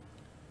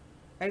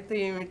 అయితే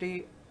ఏమిటి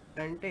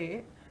అంటే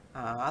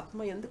ఆ ఆత్మ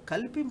యందు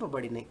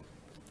కల్పింపబడినాయి.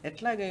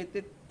 ఎట్లాగైతే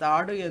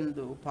తాడు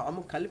యందు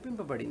పాము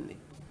కల్పింపబడింది,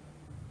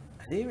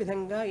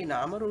 అదేవిధంగా ఈ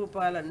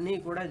నామరూపాలన్నీ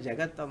కూడా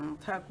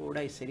జగత్తంతా కూడా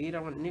ఈ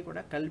శరీరం అన్నీ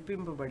కూడా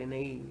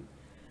కల్పింపబడినవి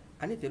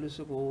అని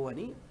తెలుసుకో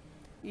అని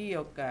ఈ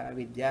యొక్క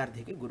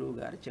విద్యార్థికి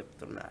గురువుగారు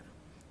చెప్తున్నారు.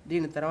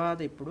 దీని తర్వాత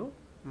ఇప్పుడు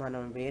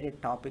మనం వేరే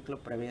టాపిక్లో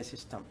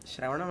ప్రవేశిస్తాం.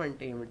 శ్రవణం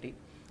అంటే ఏమిటి,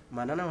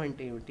 మననం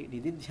అంటే ఏమిటి,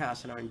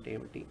 నిధిధ్యాసనం అంటే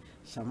ఏమిటి,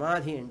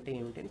 సమాధి అంటే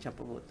ఏమిటి అని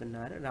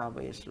చెప్పబోతున్నారు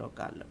రాబోయే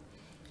శ్లోకాల్లో.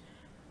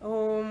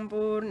 ఓం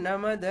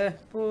పూర్ణమదః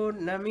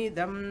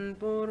పూర్ణమిదం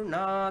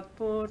పూర్ణాత్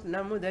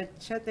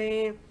పూర్ణముదచ్యతే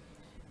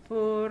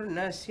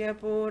పూర్ణస్య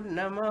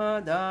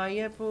పూర్ణమాదాయ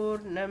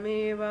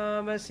పూర్ణమేవావశిష్యతే.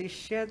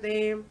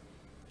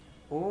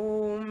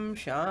 ఓం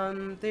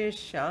శాంతి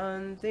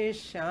శాంతి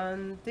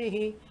శాంతి.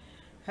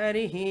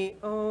 హరి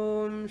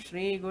ఓం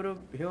శ్రీ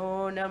గురుభ్యో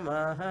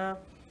నమః.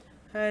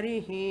 హరి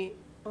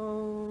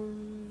ఓం.